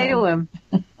would you say to him?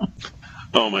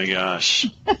 Oh my gosh.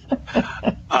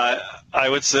 I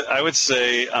would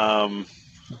say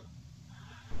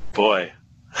boy.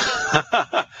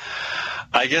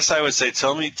 I guess I would say,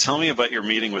 tell me about your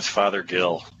meeting with Father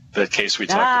Gill, that case we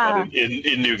talked about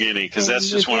in New Guinea, because that's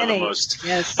just one of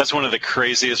the that's one of the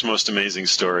craziest, most amazing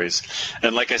stories.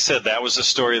 And like I said, that was a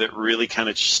story that really kind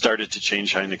of started to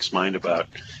change Hynek's mind about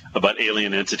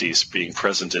alien entities being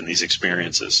present in these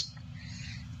experiences.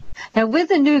 Now, with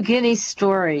the New Guinea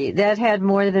story, that had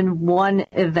more than one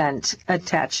event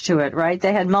attached to it, right?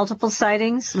 They had multiple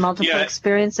sightings, multiple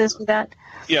experiences with that?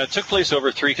 Yeah, it took place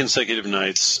over 3 consecutive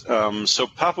nights. So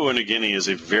Papua New Guinea is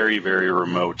a very, very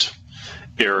remote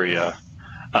area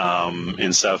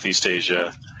in Southeast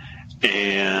Asia.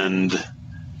 And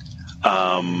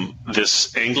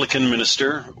this Anglican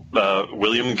minister,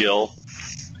 William Gill,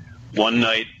 one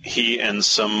night he and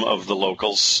some of the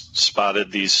locals spotted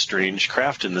these strange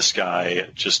craft in the sky,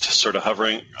 just sort of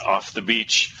hovering off the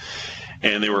beach.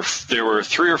 And there were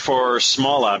 3 or 4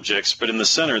 small objects, but in the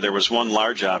center there was one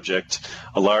large object,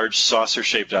 a large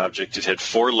saucer-shaped object. It had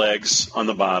 4 legs on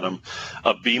the bottom.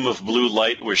 A beam of blue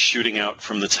light was shooting out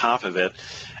from the top of it.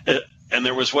 And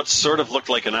there was what sort of looked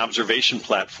like an observation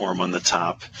platform on the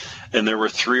top. And there were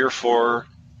 3 or 4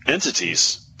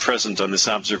 entities present on this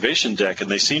observation deck, and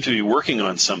they seemed to be working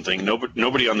on something.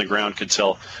 Nobody on the ground could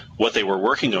tell what they were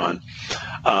working on.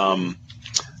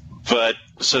 But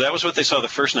so that was what they saw the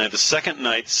first night. The second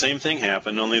night, same thing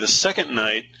happened, only the second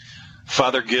night,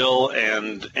 Father Gill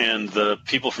and the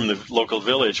people from the local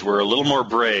village were a little more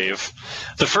brave.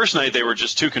 The first night, they were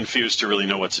just too confused to really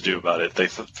know what to do about it.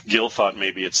 Gill thought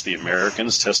maybe it's the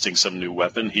Americans testing some new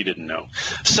weapon. He didn't know.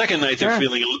 Second night, they're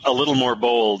feeling a little more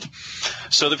bold.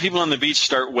 So the people on the beach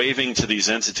start waving to these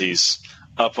entities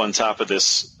up on top of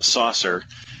this saucer,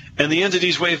 and the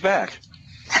entities wave back.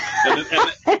 And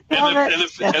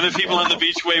the people on the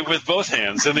beach wave with both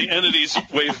hands, and the entities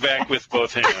wave back with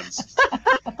both hands.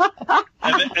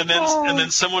 And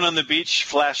then someone on the beach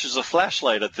flashes a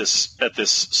flashlight at this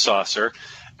saucer,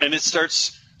 and it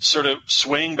starts sort of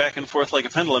swaying back and forth like a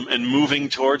pendulum and moving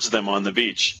towards them on the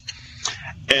beach.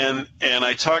 And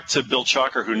I talked to Bill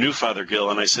Chalker, who knew Father Gill,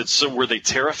 and I said, so were they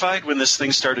terrified when this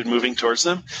thing started moving towards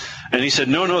them? And he said,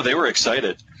 no, they were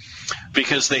excited,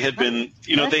 because they had been,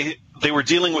 they were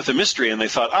dealing with a mystery, and they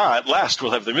thought, at last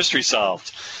we'll have the mystery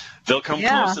solved. They'll come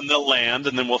close and they'll land,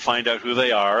 and then we'll find out who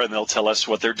they are, and they'll tell us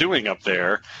what they're doing up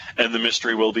there, and the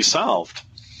mystery will be solved.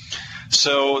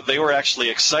 So they were actually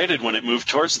excited when it moved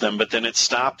towards them, but then it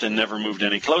stopped and never moved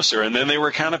any closer, and then they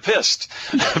were kind of pissed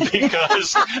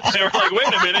because they were like,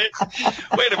 wait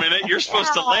a minute, you're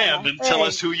supposed to land and tell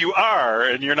us who you are,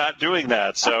 and you're not doing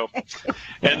that. So,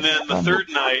 and then the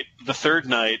third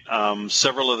night,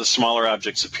 several of the smaller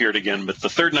objects appeared again, but the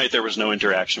third night there was no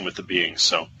interaction with the beings.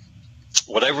 So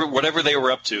whatever they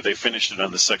were up to, they finished it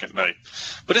on the second night.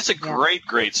 But it's a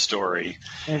great story.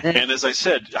 And as I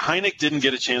said, Hynek didn't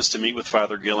get a chance to meet with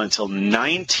Father Gill until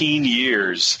 19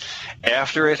 years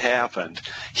after it happened.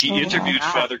 He interviewed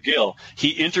Father Gill.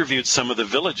 He interviewed some of the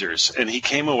villagers, and he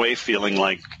came away feeling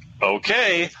like,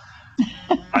 okay,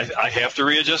 I have to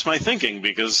readjust my thinking,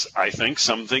 because I think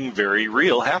something very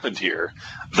real happened here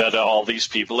that all these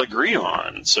people agree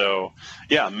on. So,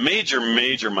 yeah, major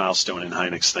milestone in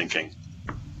Hynek's thinking.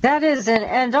 That is,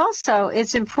 and also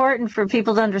it's important for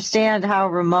people to understand how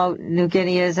remote New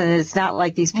Guinea is, and it's not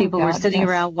like these people were sitting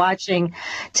around watching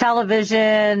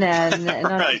television and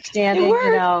understanding,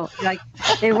 like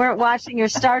they weren't watching your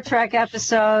Star Trek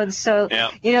episodes. So,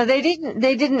 they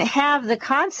didn't have the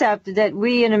concept that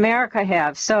we in America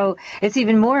have. So it's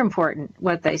even more important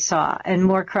what they saw, and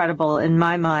more credible in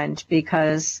my mind,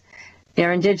 because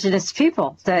they're indigenous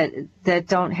people that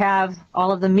don't have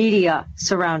all of the media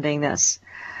surrounding this.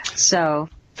 So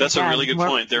that's a really good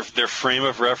point. Their frame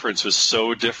of reference was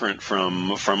so different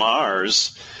from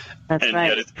ours, yet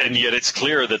it's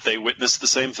clear that they witnessed the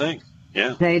same thing.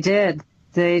 Yeah, they did.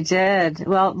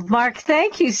 Well, Mark,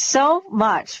 thank you so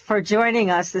much for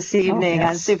joining us this evening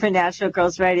on Supernatural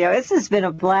Girlz Radio. This has been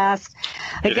a blast.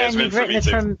 Again, you've written it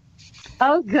from.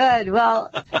 Oh, good.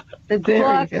 Well, the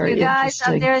book, you guys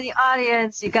out there in the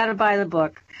audience, you got to buy the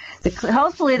book.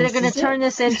 Hopefully they're going to turn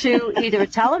this into either a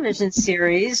television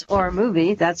series or a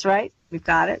movie. That's right. We've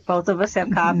got it. Both of us have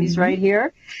copies right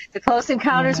here. The Close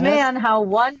Encounters Man, How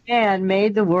One Man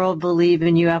Made the World Believe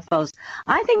in UFOs.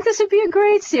 I think this would be a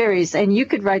great series, and you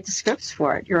could write the scripts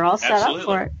for it. You're all set up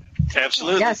for it.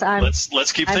 Absolutely. Yes,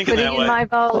 let's keep thinking that way. My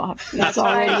vote. That's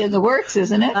already in the works,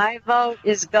 isn't it? My vote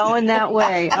is going that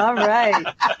way. All right.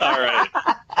 All right.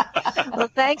 Well,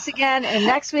 thanks again. And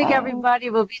next week, everybody,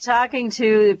 will be talking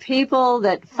to the people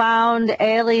that found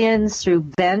aliens through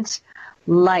bent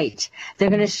light. They're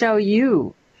going to show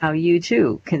you how you,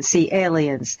 too, can see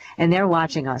aliens. And they're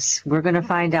watching us. We're going to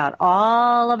find out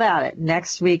all about it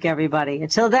next week, everybody.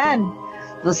 Until then,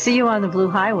 we'll see you on the Blue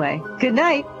Highway. Good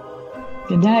night.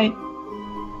 Good night.